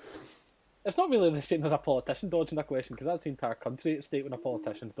 but It's not really the same as a politician dodging a question, because that's the entire country at stake when a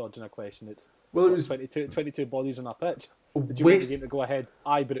politician's dodging a question. It's well, it was 22 bodies on a pitch. a Did you want the waste. game to go ahead?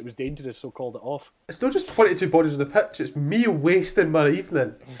 Aye, but it was dangerous, so called it off. It's not just 22 bodies on the pitch. It's me wasting my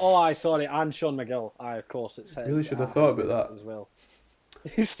evening. Oh, aye, sorry, and Sean McGill. Aye, of course, it's his. Really should have thought about that. as well.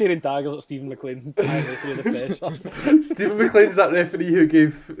 He's staring daggers at Stephen McLean entirely through the pressure. Stephen McLean's that referee who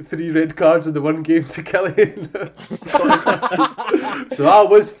gave 3 red cards in the one game to Killian. So I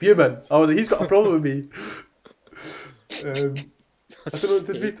was fuming. I was like, he's got a problem with me. I don't know.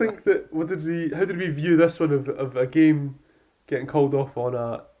 Did we think that? What did we? How did we view this one of a game getting called off on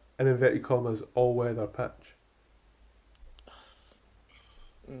a in inverted commas all weather pitch?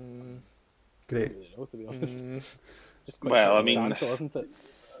 Great. I don't really know, to be honest. Just quite Well, I mean, circumstantial, isn't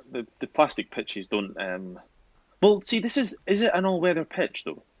it? The plastic pitches don't. Well, see, is it an all-weather pitch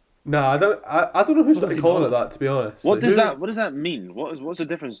though? Nah, I don't know who's What does he calling know? it that. To be honest, What Like, does who- that? What does that mean? What's the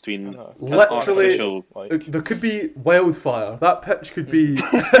difference between Literally- artificial? Like, There could be wildfire. That pitch could be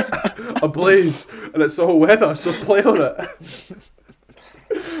ablaze, and it's all weather. So play on it.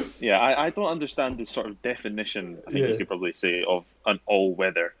 Yeah, I don't understand the sort of definition. I think Yeah. you could probably say of an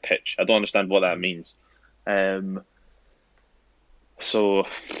all-weather pitch. I don't understand what that means. So,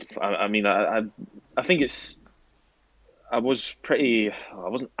 I mean, I think it's. I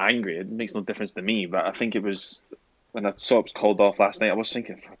wasn't angry. It makes no difference to me. But I think it was when I saw it was called off last night. I was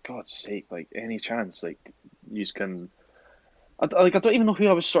thinking, for God's sake, like any chance, like you can. I don't even know who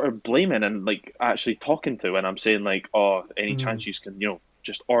I was sort of blaming and like actually talking to when I'm saying like, oh, any chance you can,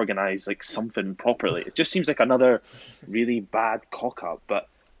 just organise like something properly. It just seems like another really bad cock up. But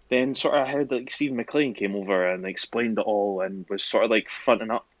then sort of I heard like Stephen McLean came over and explained it all and was sort of like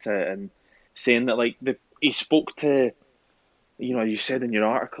fronting up to it and saying that like he spoke to, you said in your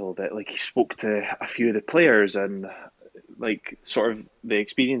article that like he spoke to a few of the players and like sort of the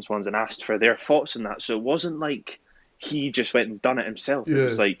experienced ones and asked for their thoughts on that. So it wasn't like he just went and done it himself. Yeah. It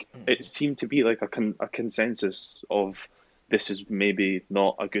was like it seemed to be like a consensus of this is maybe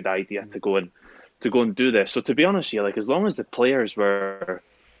not a good idea to go and do this. So to be honest, yeah, like as long as the players were,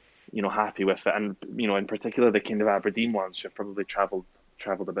 happy with it, and in particular the kind of Aberdeen ones who have probably travelled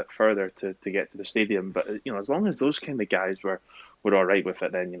a bit further to get to the stadium, but as long as those kind of guys were all right with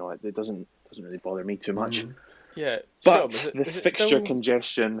it, then it doesn't really bother me too much. yeah, But Sean, the is it fixture still...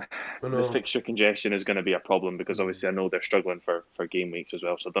 congestion, I know. the fixture congestion is going to be a problem because obviously I know they're struggling for game weeks as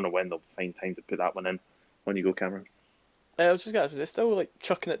well. So I don't know when they'll find time to put that one in. On you go, Cameron. I was just going to ask, was it still like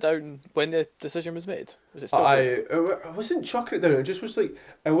chucking it down when the decision was made? Was it still... I wasn't chucking it down. It just was like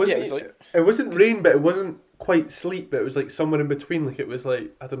it wasn't. Yeah, it's like- It wasn't rain, but it wasn't quite sleet. But it was like somewhere in between. Like it was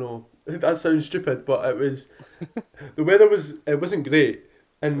like I don't know. That sounds stupid, but it was. The weather was. It wasn't great,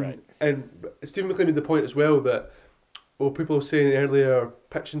 and Right. and Stephen McLean made the point as well that, people were saying earlier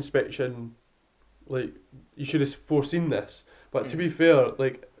pitch inspection, like you should have foreseen this. But to be fair,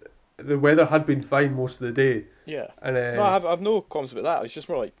 like the weather had been fine most of the day, Yeah. and No, I've no qualms about that. I was just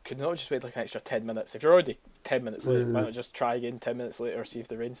more like, could not just wait like an extra 10 minutes? If you're already 10 minutes late, why not just try again 10 minutes later, see if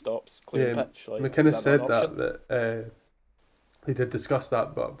the rain stops, clear the pitch? Like, McInnes is said not an option? that they did discuss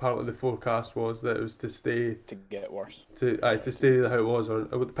that, but apparently the forecast was that it was to stay To get worse. to stay how it was, or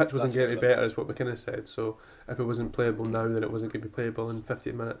the pitch wasn't That's getting any fair, better, is what McInnes said. So if it wasn't playable now, then it wasn't going to be playable in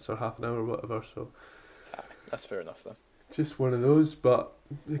 15 minutes or half an hour or whatever. So Aye, that's fair enough then. just one of those. But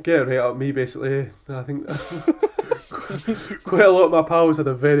get it right up me, basically. I think quite a lot of my pals had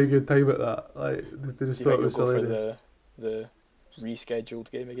a very good time at that. Like they just Do you thought think it was you'll go for hilarious. the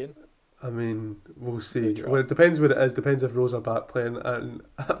rescheduled game again? I mean, we'll see. Good try. Well, it depends what it is. Depends if Rose are back playing, and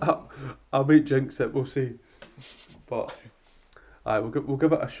I might jinx it. We'll see. But we'll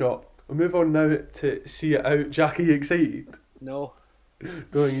give it a shot. We'll move on now to see it out. Jackie, you excited? No.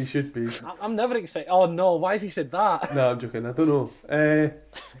 Don't think you should be. I'm never excited. Oh no, why have you said that? No, I'm joking. I don't know.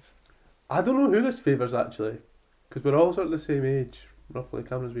 I don't know who this favours actually, because we're all sort of the same age, roughly.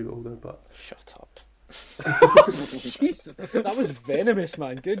 Cameron's a wee bit older, but Shut up. Jesus, that was venomous,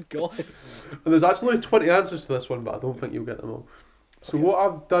 man. Good God. and there's actually 20 answers to this one, but I don't think you'll get them all. So what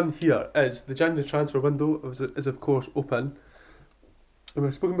I've done here is the January transfer window is of course open. And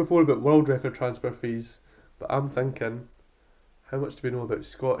we've spoken before about world record transfer fees, but I'm thinking, how much do we know about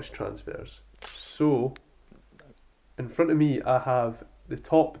Scottish transfers? So, in front of me I have the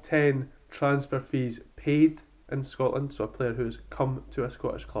top 10 transfer fees paid in Scotland, so a player who has come to a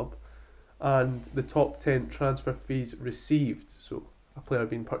Scottish club, and the top 10 transfer fees received, so a player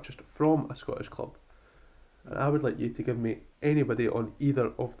being purchased from a Scottish club. And I would like you to give me anybody on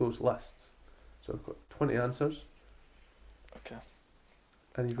either of those lists. So I've got 20 answers. Okay.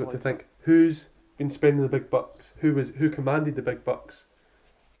 and you've got I to like think who's been spending the big bucks, who commanded the big bucks.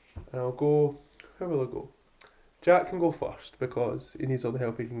 And I'll go. Who will I go? Jack can go first because he needs all the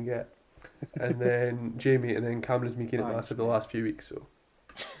help he can get, and then Jamie, and then Cameron's making it Thanks, massive the mate. last few weeks. So,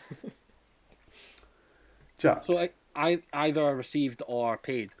 Jack. So I either received or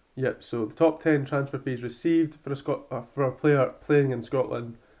paid. Yep. So the top 10 transfer fees received for for a player playing in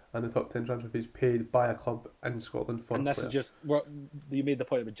Scotland, and the top 10 transfer fees paid by a club in Scotland for And a this player. is just you made the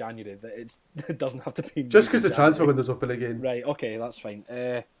point about January that it doesn't have to be Just because the January. transfer window's open again. Right, okay, that's fine.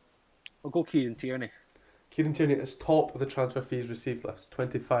 I'll go Kieran Tierney. Kieran Tierney is top of the transfer fees received list,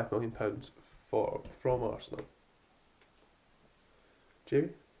 £25 million from Arsenal. Jamie?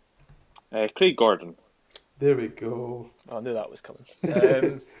 Craig Gordon. There we go. Oh, I knew that was coming.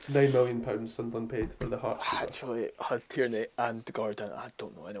 £9 million Sunderland paid for the Hearts. Actually, I had Tierney and Gordon. I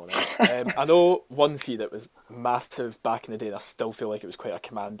don't know anyone else. I know one fee that was massive back in the day, and I still feel like it was quite a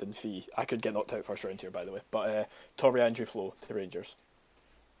commanding fee. I could get knocked out first round here, by the way. But Torrey Andrew Flo to Rangers.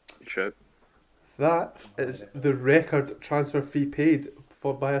 Good shout. That is the record transfer fee paid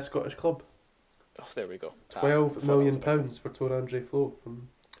by a Scottish club. Oh, there we go. £12 thought million that was a big for Tor Andre Flo from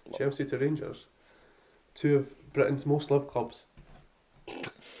one. Chelsea to Rangers. Two of Britain's most loved clubs.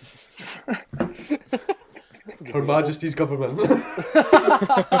 Her Majesty's government.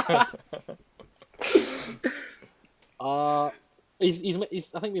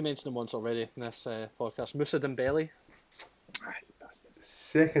 He's I think we mentioned him once already in this podcast. Moussa Dembele.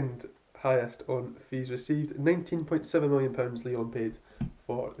 Second highest on fees received. £19.7 million Leon paid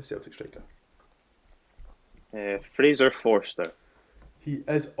for the Celtic striker. Fraser Forster. He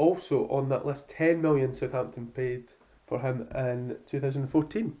is also on that list. 10 million Southampton paid for him in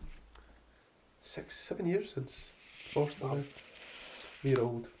 2014. 7 years since Forster left. We're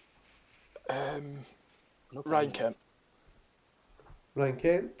old. Ryan Kent, Ryan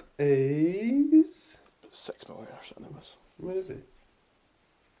Kent is... 6 million or something it was. Where is he?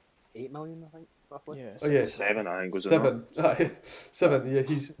 8 million, I think, roughly. Yeah, Oh yeah, 7, I think, was it 7. Aye, 7, yeah,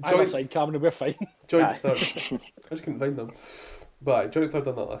 he's I'm joint, aside Cameron, we're fine. joint Aye. third. I just couldn't find them. But aye, joint third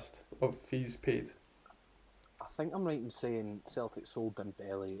on that list of fees paid. I think I'm right in saying Celtic sold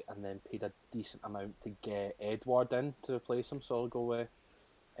Dembele and then paid a decent amount to get Edward in to replace him, so I'll go with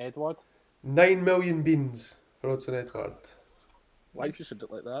Edward. 9 million beans for Hudson Edward. Why have you said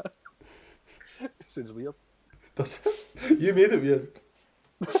it like that? Sounds weird. Does it? You made it weird.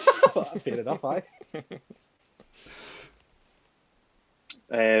 Fair enough, aye.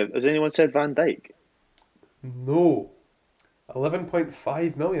 Has anyone said Van Dijk? No.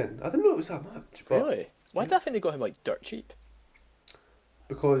 11.5 million. I didn't know it was that much. But Really? Why did I think they got him like dirt cheap?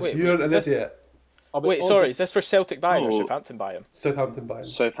 Because Wait, you're is an this- idiot. Wait, sorry, is this for Celtic buying or No. Southampton buying? Southampton buying.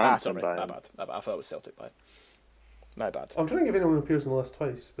 Southampton Sorry, by my him. bad. I thought it was Celtic buying. My bad. I'm trying to give anyone who appears on the list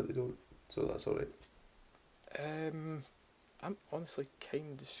twice, but they don't. So that's alright. I'm honestly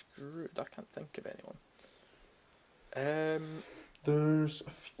kind of screwed. I can't think of anyone. There's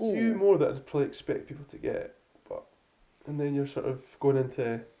a few Ooh. more that I'd probably expect people to get, but and then you're sort of going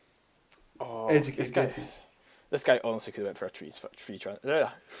into Oh, educated guesses. This guy honestly could have went for a free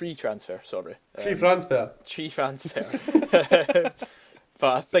transfer. Sorry, Free transfer. Tree transfer.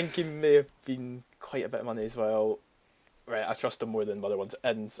 But I think he may have been quite a bit of money as well. Right, I trust him more than other ones.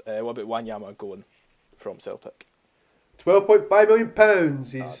 And what about Wanyama going from Celtic? £12.5 million.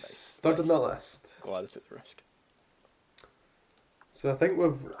 He's nice, third on nice. that list. Glad I took the risk. So I think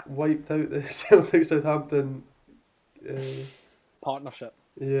we've wiped out the Celtic Southampton. Partnership.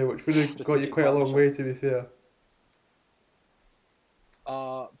 Yeah, which would have got you Strategic quite a long partnership. way, to be fair.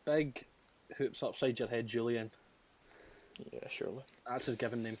 Big hoops upside your head, Julian. Yeah, surely. That's his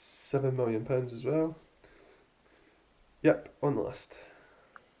given name. £7 million as well. Yep, on the list.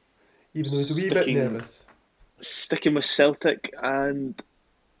 Even though he's a wee bit Sticking- nervous. Sticking with Celtic, and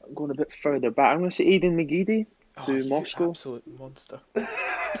I'm going a bit further back. I'm going to say Aidan McGeady to you Moscow. absolute monster.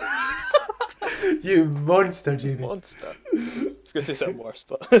 You monster, Jamie. Monster. I was going to say something worse,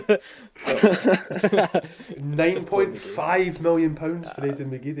 but... £9.5 million for Aidan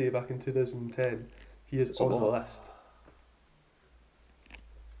McGeady back in 2010. He is on the list.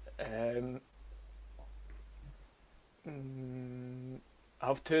 I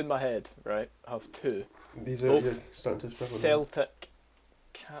have two in my head, right? I have two. These are Both you're starting to struggle. now. Celtic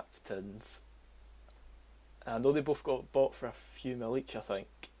captains. I know they both got bought for a few mil each, I think.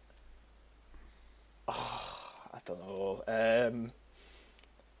 Oh, I don't know.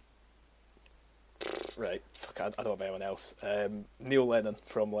 Right, fuck, I don't have anyone else. Neil Lennon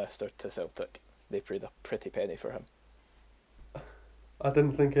from Leicester to Celtic. They paid a pretty penny for him. I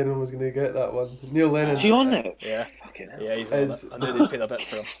didn't think anyone was going to get that one. Neil Lennon Is he on it? Yeah. Fucking hell. Yeah, he's on Is- it. I knew they'd paid a bit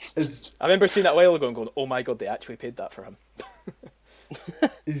for him. is I remember seeing that a while ago and going, oh my god, they actually paid that for him.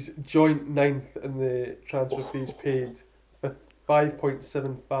 he's joint ninth in the transfer fees paid with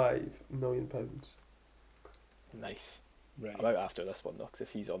 £5.75 million. Nice. Right. I'm out after this one though, because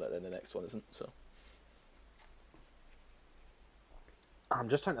if he's on it, then the next one isn't. So I'm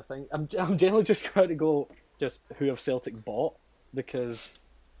just trying to think. I'm generally just trying to go just who have Celtic bought because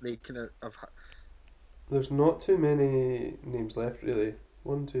they kind of have There's not too many names left, really.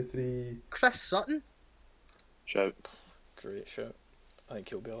 1, 2, 3. Chris Sutton. Shout. great shout. I think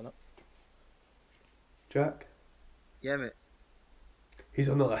he'll be on it. Jack. Yeah, mate. He's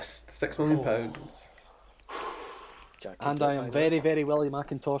on the list. £6 million. Jack And could I get am by very, very Willie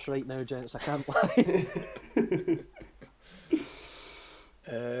McIntosh right now, gents. I can't lie.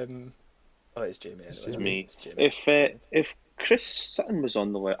 that. Oh, it's Jamie. Anyway. It's Me. It's Jamie. If Chris Sutton was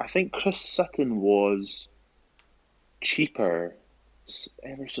on the list, I think Chris Sutton was cheaper,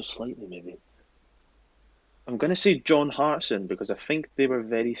 ever so slightly maybe. I'm going to say John Hartson because I think they were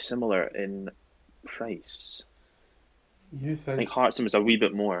very similar in price. You I think think Hartson was a wee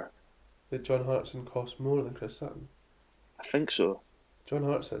bit more. that John Hartson cost more than Chris Sutton? I think so. John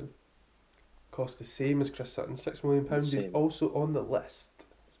Hartson cost the same as Chris Sutton, £6 million. He's Same. also on the list.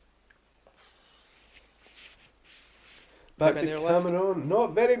 Back How to many are left? Cameron.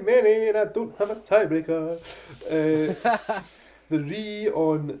 Not very many, and I don't have a tiebreaker. 3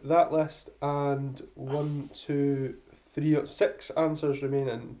 on that list, and 1, 2, 3, 6 answers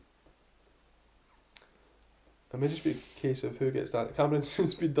remaining. It may just be a case of who gets that. Cameron's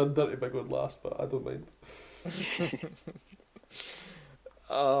just been done dirty by going last, but I don't mind.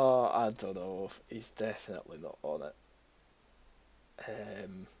 Oh, I don't know. He's definitely not on it.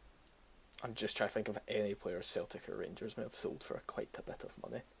 I'm just trying to think of any players Celtic or Rangers may have sold for quite a bit of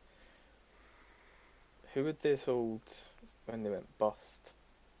money. Who would they sold when they went bust?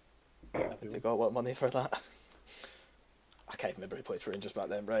 They got a lot of money for that. I can't remember who played for Rangers back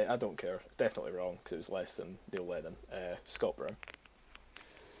then, right? I don't care. It's definitely wrong because it was less than Neil Lennon. Scott Brown.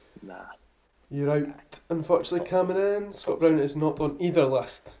 Nah. You're out, unfortunately, Thought so. Cameron. Scott Thought so. Brown is not on either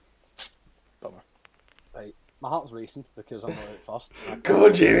list. Bummer. Right. My heart's racing because I'm not out first. Go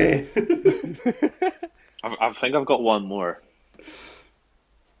on, Jamie! I think I've got one more.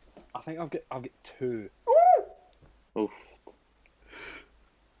 I think I've got two. Oof.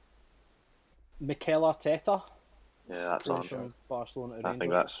 Mikel Arteta. Yeah, that's Going on. from Barcelona to I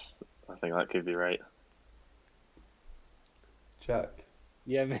Rangers. think that could be right. Jack,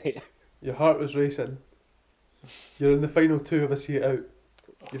 Yeah, mate. your heart was racing. You're in the final 2 of a seat out.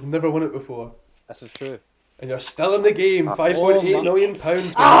 You've never won it before. This is true. And you're still in the game. Oh, £5.8 million for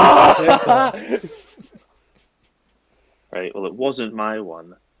Arteta. Right, well, it wasn't my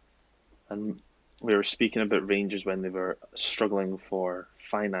one. And we were speaking about Rangers when they were struggling for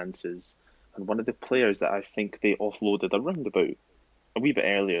finances. And one of the players that I think they offloaded around about a wee bit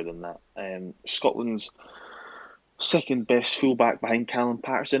earlier than that, Scotland's second best fullback behind Callum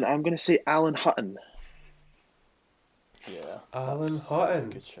Patterson, I'm going to say Alan Hutton. Yeah. Alan That's a Hutton.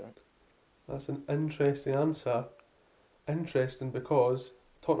 good shout. That's an interesting answer. Interesting because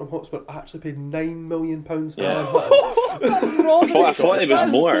Tottenham Hotspur actually paid £9 million for Yeah. Alan Hutton. I thought it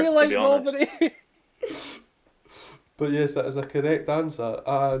was more, to daylight be honest. robbery. But yes, that is a correct answer.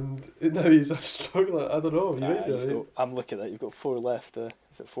 And now he's struggling. I don't know. You might be You've right. got, I'm looking at it, you've got 4 left.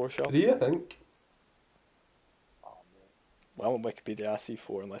 Is it 4 shot? 3, I think. Well, on Wikipedia I see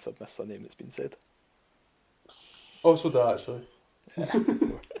 4 unless I've missed a name that's been said. Also, that actually.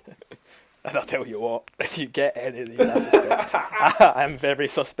 And I'll tell you what, if you get any of these, I suspect. I'm very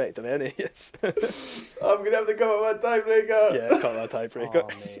suspect of any. Yes. I'm going to have to go with my tiebreaker. Yeah, cut that tiebreaker.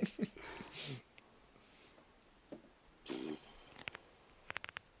 Oh, mate.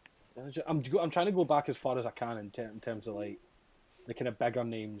 I'm trying to go back as far as I can in terms of like the kind of bigger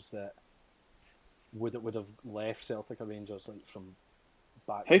names that would have left Celtic or Rangers like from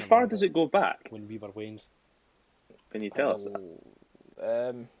back. How far does it go back? when we were Waynes? Can you tell us?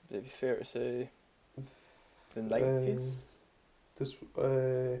 Would it be fair to say the 90s? This,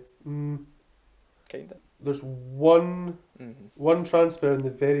 Kinda. there's one Mm-hmm. transfer in the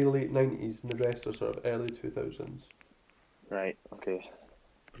very late 90s and the rest are sort of early 2000s. Right, okay.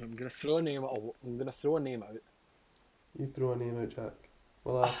 I'm gonna throw a name out. I'm gonna throw a name out. You throw a name out, Jack.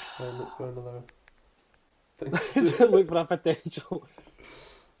 Well, I'll look for another thing. to look for a potential.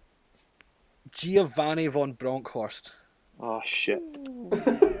 Giovanni von Bronckhorst. Oh shit.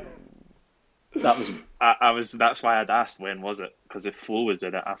 That was I was. That's why I'd asked when was it? Because if Flo was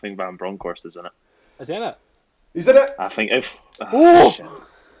in it, I think Van Bronckhorst is in it. Is in it? He's in it! I think if. Oh! Shit.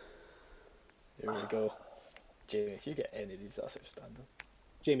 Here we go. Jamie, if you get any of these, that's outstanding.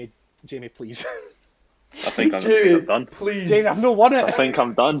 Jamie, please. I think I'm Jamie, done. please. Jamie, I've not won I it. think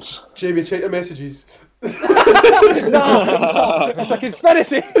I'm done. Jamie, check your messages. No, it's a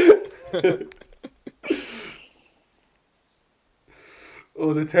conspiracy.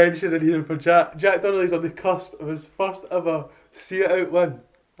 Oh, the tension in here for Jack. Jack Donnelly's on the cusp of his first ever See It Out win.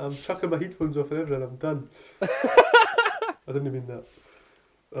 I'm chucking my headphones off and everything. I'm done. I didn't mean that.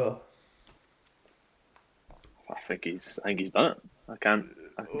 Oh. I think he's done it. I can't.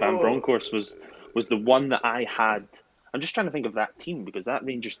 Van Bronckhorst was the one that I had. I'm just trying to think of that team, because that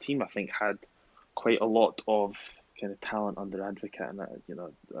Rangers team I think had quite a lot of kind of talent under Advocate, and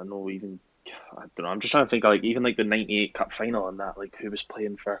I know even I don't know. I'm just trying to think of, like, even like the '98 Cup final and that, like, who was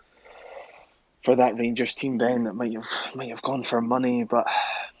playing for that Rangers team then that might have gone for money, but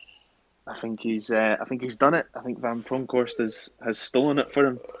I think he's done it. I think Van Bronckhorst has stolen it for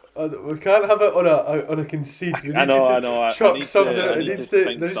him. We can't have it on a concede. We need I know. you to I chuck need something. to- I It need needs to to.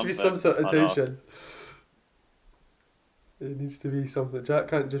 think There needs to be some something. sort of I know. tension. It needs to be something. Jack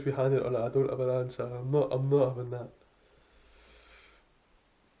can't just be handing it on it. I don't have an answer. I'm not having that.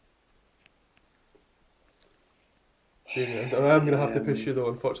 Jamie, and I am going to have to push you though.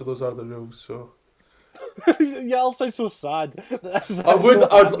 Unfortunately, those are the rules. So Yeah, I'll sound so sad.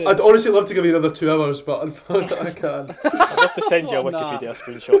 I'd honestly love to give you another 2 hours, but unfortunately I can't. I'd love to send you a Oh, nah. Wikipedia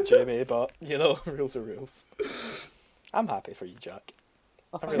screenshot, Jamie, but, rules are rules. I'm happy for you, Jack.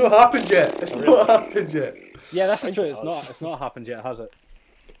 It's not happened yet. It's not happened yet. Yeah, that's think true. it has. It's not happened yet, has it?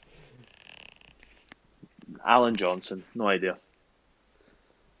 Alan Johnson, no idea.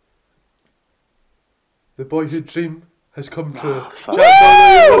 The boyhood dream has come true. fuck. Jack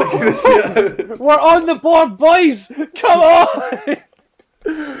Donnelly, you're gonna see it. We're on the board, boys. Come on!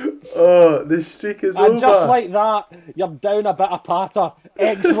 Oh, the streak is over. And just like that, you're down a bit of patter.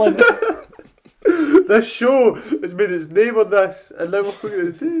 Excellent. This show has made its name on this, and now what we're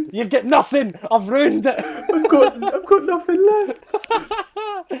going to do? You've got nothing. I've ruined it. I've got nothing left.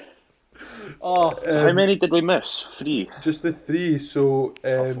 Oh, How many did we miss? 3. Just the 3. So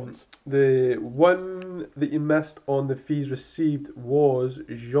Tough ones. the one that you missed on the fees received was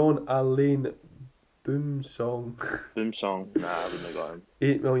Jean-Alain Boomsong. Boomsong. Nah, I wouldn't have got him.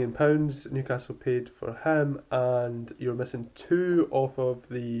 £8 million Newcastle paid for him, and you're missing 2 off of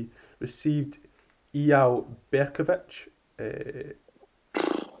the received Eyal Berkovic,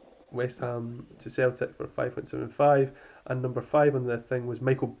 West Ham to Celtic for 5.75, and number 5 on the thing was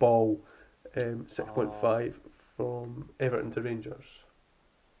Michael Ball, 6.5 from Everton to Rangers.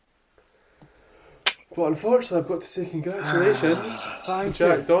 But unfortunately, I've got to say congratulations to thank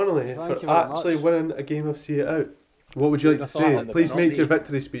Jack you. Donnelly Thank for you very actually much. winning a game of See It Out. What would you like to I thought say? it Please would make not your be.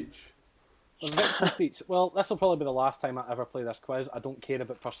 victory speech. the victory speech. Well, this will probably be the last time I ever play this quiz. I don't care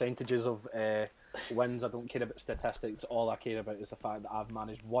about percentages of wins. I don't care about statistics. All I care about is the fact that I've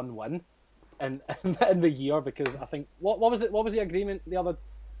managed 1 win in the year, because I think what was it? What was the agreement the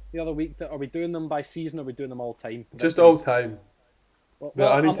other week? That are we doing them by season? Or are we doing them all time? Just all time. Well,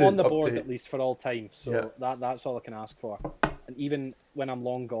 But I need I'm to on the board update. at least for all time, so Yeah. that's all I can ask for. And even when I'm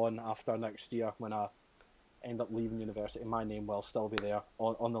long gone after next year, when I end up leaving university, my name will still be there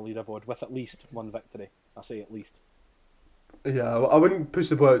on the leaderboard with at least 1 victory. I say at least. Yeah, I wouldn't push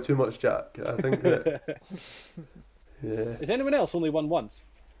the boy out too much, Jack. I think that. Yeah. Is anyone else only won once?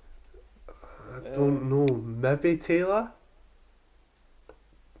 I don't know. Maybe Taylor?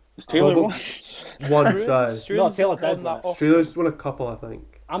 Is Taylor Well, one? Once, aye. No, Taylor did won win that it. often. Taylor's won a couple, I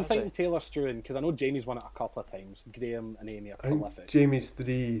think. I'm Has thinking it? Taylor Struan, because I know Jamie's won it a couple of times. Graham and Amy are I think prolific. Jamie's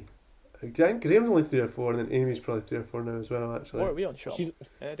 3. I think Graham's only 3 or 4, and then Amy's probably 3 or 4 now as well, actually. What are we on, Sean? She's-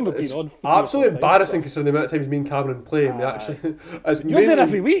 Do We've we- been on 3 or 4 Absolutely times, embarrassing but- considering the amount of times me and Cameron play. And they actually, it's You're there mainly-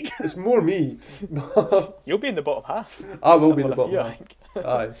 every week. It's more me. You'll be in the bottom half. I will Still be in the won a bottom few, half. I think.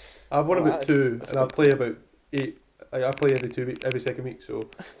 Aye, I've won Oh, about that's- 2, that's and I good. play about 8. I play every 2 week, every second week. So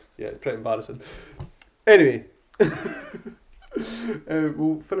yeah, it's pretty embarrassing. Anyway,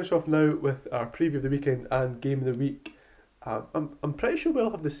 we'll finish off now with our preview of the weekend and game of the week. I'm pretty sure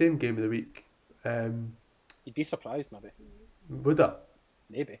we'll have the same game of the week. You'd be surprised, maybe. Would that?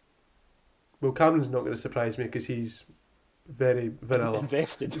 Maybe. Well, Cameron's not going to surprise me because he's very vanilla.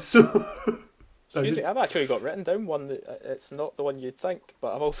 Invested. So Excuse me, I've actually got written down one that it's not the one you'd think,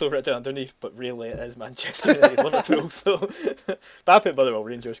 but I've also written underneath, but really it is Manchester United Liverpool. So, but I put Motherwell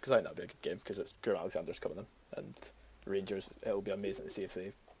Rangers because I think that'd be a good game because it's Graham Alexander's coming in, and Rangers, it'll be amazing to see if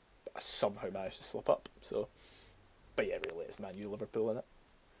they somehow manage to slip up. So, but yeah, really it's Man U Liverpool in it.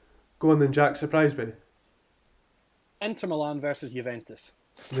 go on then, Jack. Surprise me. Inter Milan versus Juventus.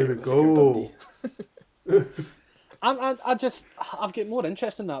 There we It was a good go. Dundee. I've got more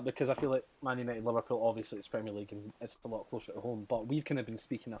interest in that because I feel like Man United, Liverpool, obviously it's Premier League and it's a lot closer to home. But we've kind of been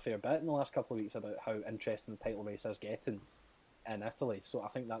speaking a fair bit in the last couple of weeks about how interesting the title race is getting in Italy. So I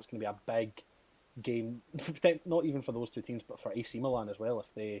think that's going to be a big game, not even for those two teams, but for AC Milan as well.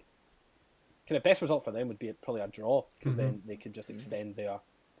 If they kind of best result for them would be probably a draw because then they could just extend their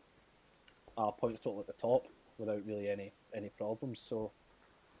points total at the top without really any problems. So.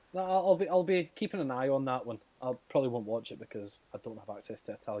 I'll be keeping an eye on that one. I probably won't watch it because I don't have access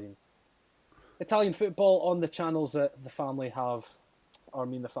to Italian football on the channels that the family have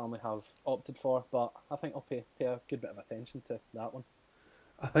opted for. But I think I'll pay a good bit of attention to that one.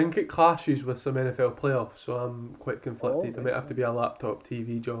 I think it clashes with some NFL playoffs, so I'm quite conflicted. Right. It might have to be a laptop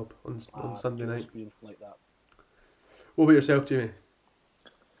TV job on Sunday night. Screen like that. What about yourself, Jamie?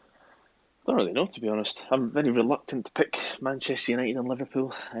 I don't really know, to be honest. I'm very reluctant to pick Manchester United and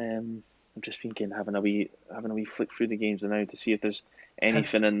Liverpool. I've just been kind of having a wee flick through the games now to see if there's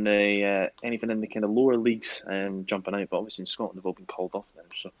anything in the kind of lower leagues jumping out. But obviously in Scotland they've all been called off now.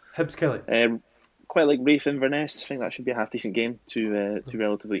 So Hibs Kelly. Quite like Raith Inverness. I think that should be a half decent game. Two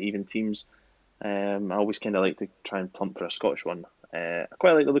relatively even teams. I always kind of like to try and plump for a Scottish one. I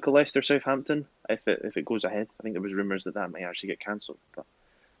quite like the look of Leicester Southampton if it goes ahead. I think there was rumours that might actually get cancelled, but.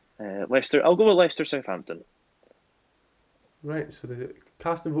 Leicester. I'll go with Leicester Southampton. Right, so the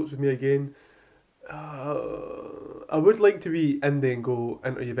casting votes with me again. I would like to be indie and go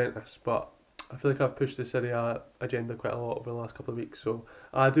into Juventus, but I feel like I've pushed the Serie A agenda quite a lot over the last couple of weeks. So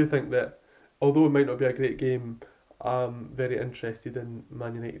I do think that, although it might not be a great game, I'm very interested in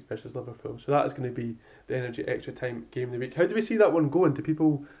Man United versus Liverpool. So that is going to be the Energy Extra Time game of the week. How do we see that one going? Do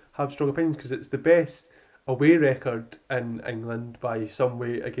people have strong opinions? Because it's the best away record in England by some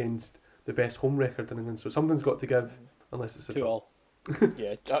way against the best home record in England, so something's got to give unless it's a draw.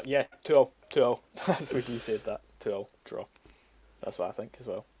 2-2. Yeah, 2-2. That's what you said, that 2-2 draw. That's what I think as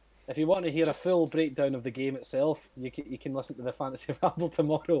well. If you want to hear a full breakdown of the game itself, you can listen to the Fantasy Ramble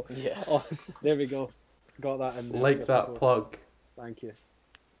tomorrow. Yeah. Oh, there we go. Got that in there. Like that plug. Thank you.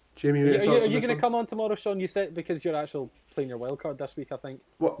 Jamie, Are you going to come on tomorrow, Sean? You said because you're actually playing your wild card this week, I think.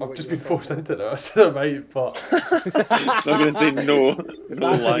 Well, I've just been forced into it. I said I might, but So I'm going to say no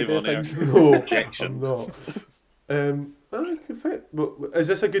live on air. no, Objection. I'm not. Is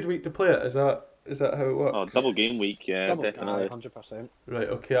this a good week to play it? Is that how it works? Oh, double game week, yeah, Double, definitely. 100%. Right,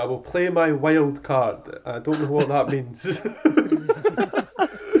 okay, I will play my wild card. I don't know what that means.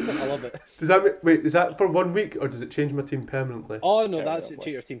 I love it. Is that for 1 week or does it change my team permanently? Oh no, that's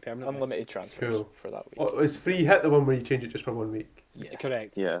to your team permanently. Unlimited transfers Cool. for that week. Oh, is free hit the one where you change it just for 1 week? Yeah.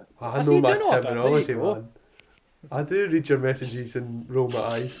 Correct. Yeah. I So know you my do know about it, there you terminology, go. man. I do read your messages and roll my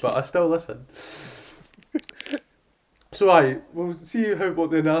eyes, but I still listen. So we'll see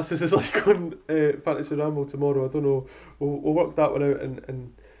what the analysis is like on Fantasy Ramble tomorrow. I don't know. We'll work that one out,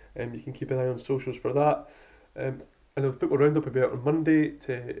 and you can keep an eye on socials for that. I know the Football Roundup will be out on Monday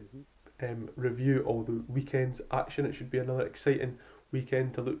to review all the weekend's action. It should be another exciting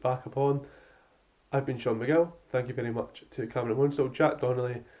weekend to look back upon. I've been Sean McGill. Thank you very much to Cameron Winslow, Jack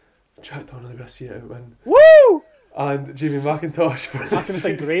Donnelly with a see-out win. Woo! And Jamie McIntosh for That's going to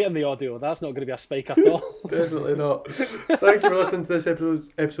sound great in the audio. That's not going to be a spike at all. Definitely not. Thank you for listening to this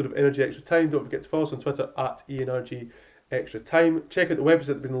episode of Energy Extra Time. Don't forget to follow us on Twitter at ENRG Extra Time. Check out the website.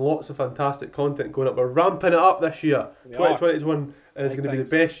 There's been lots of fantastic content going up. We're ramping it up this year. 2021 is going to be the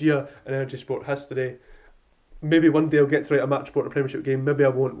best year in energy sport history. Maybe one day I'll get to write a match sport or Premiership game. Maybe I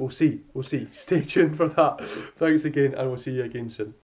won't. We'll see. Stay tuned for that. Thanks again, and we'll see you again soon.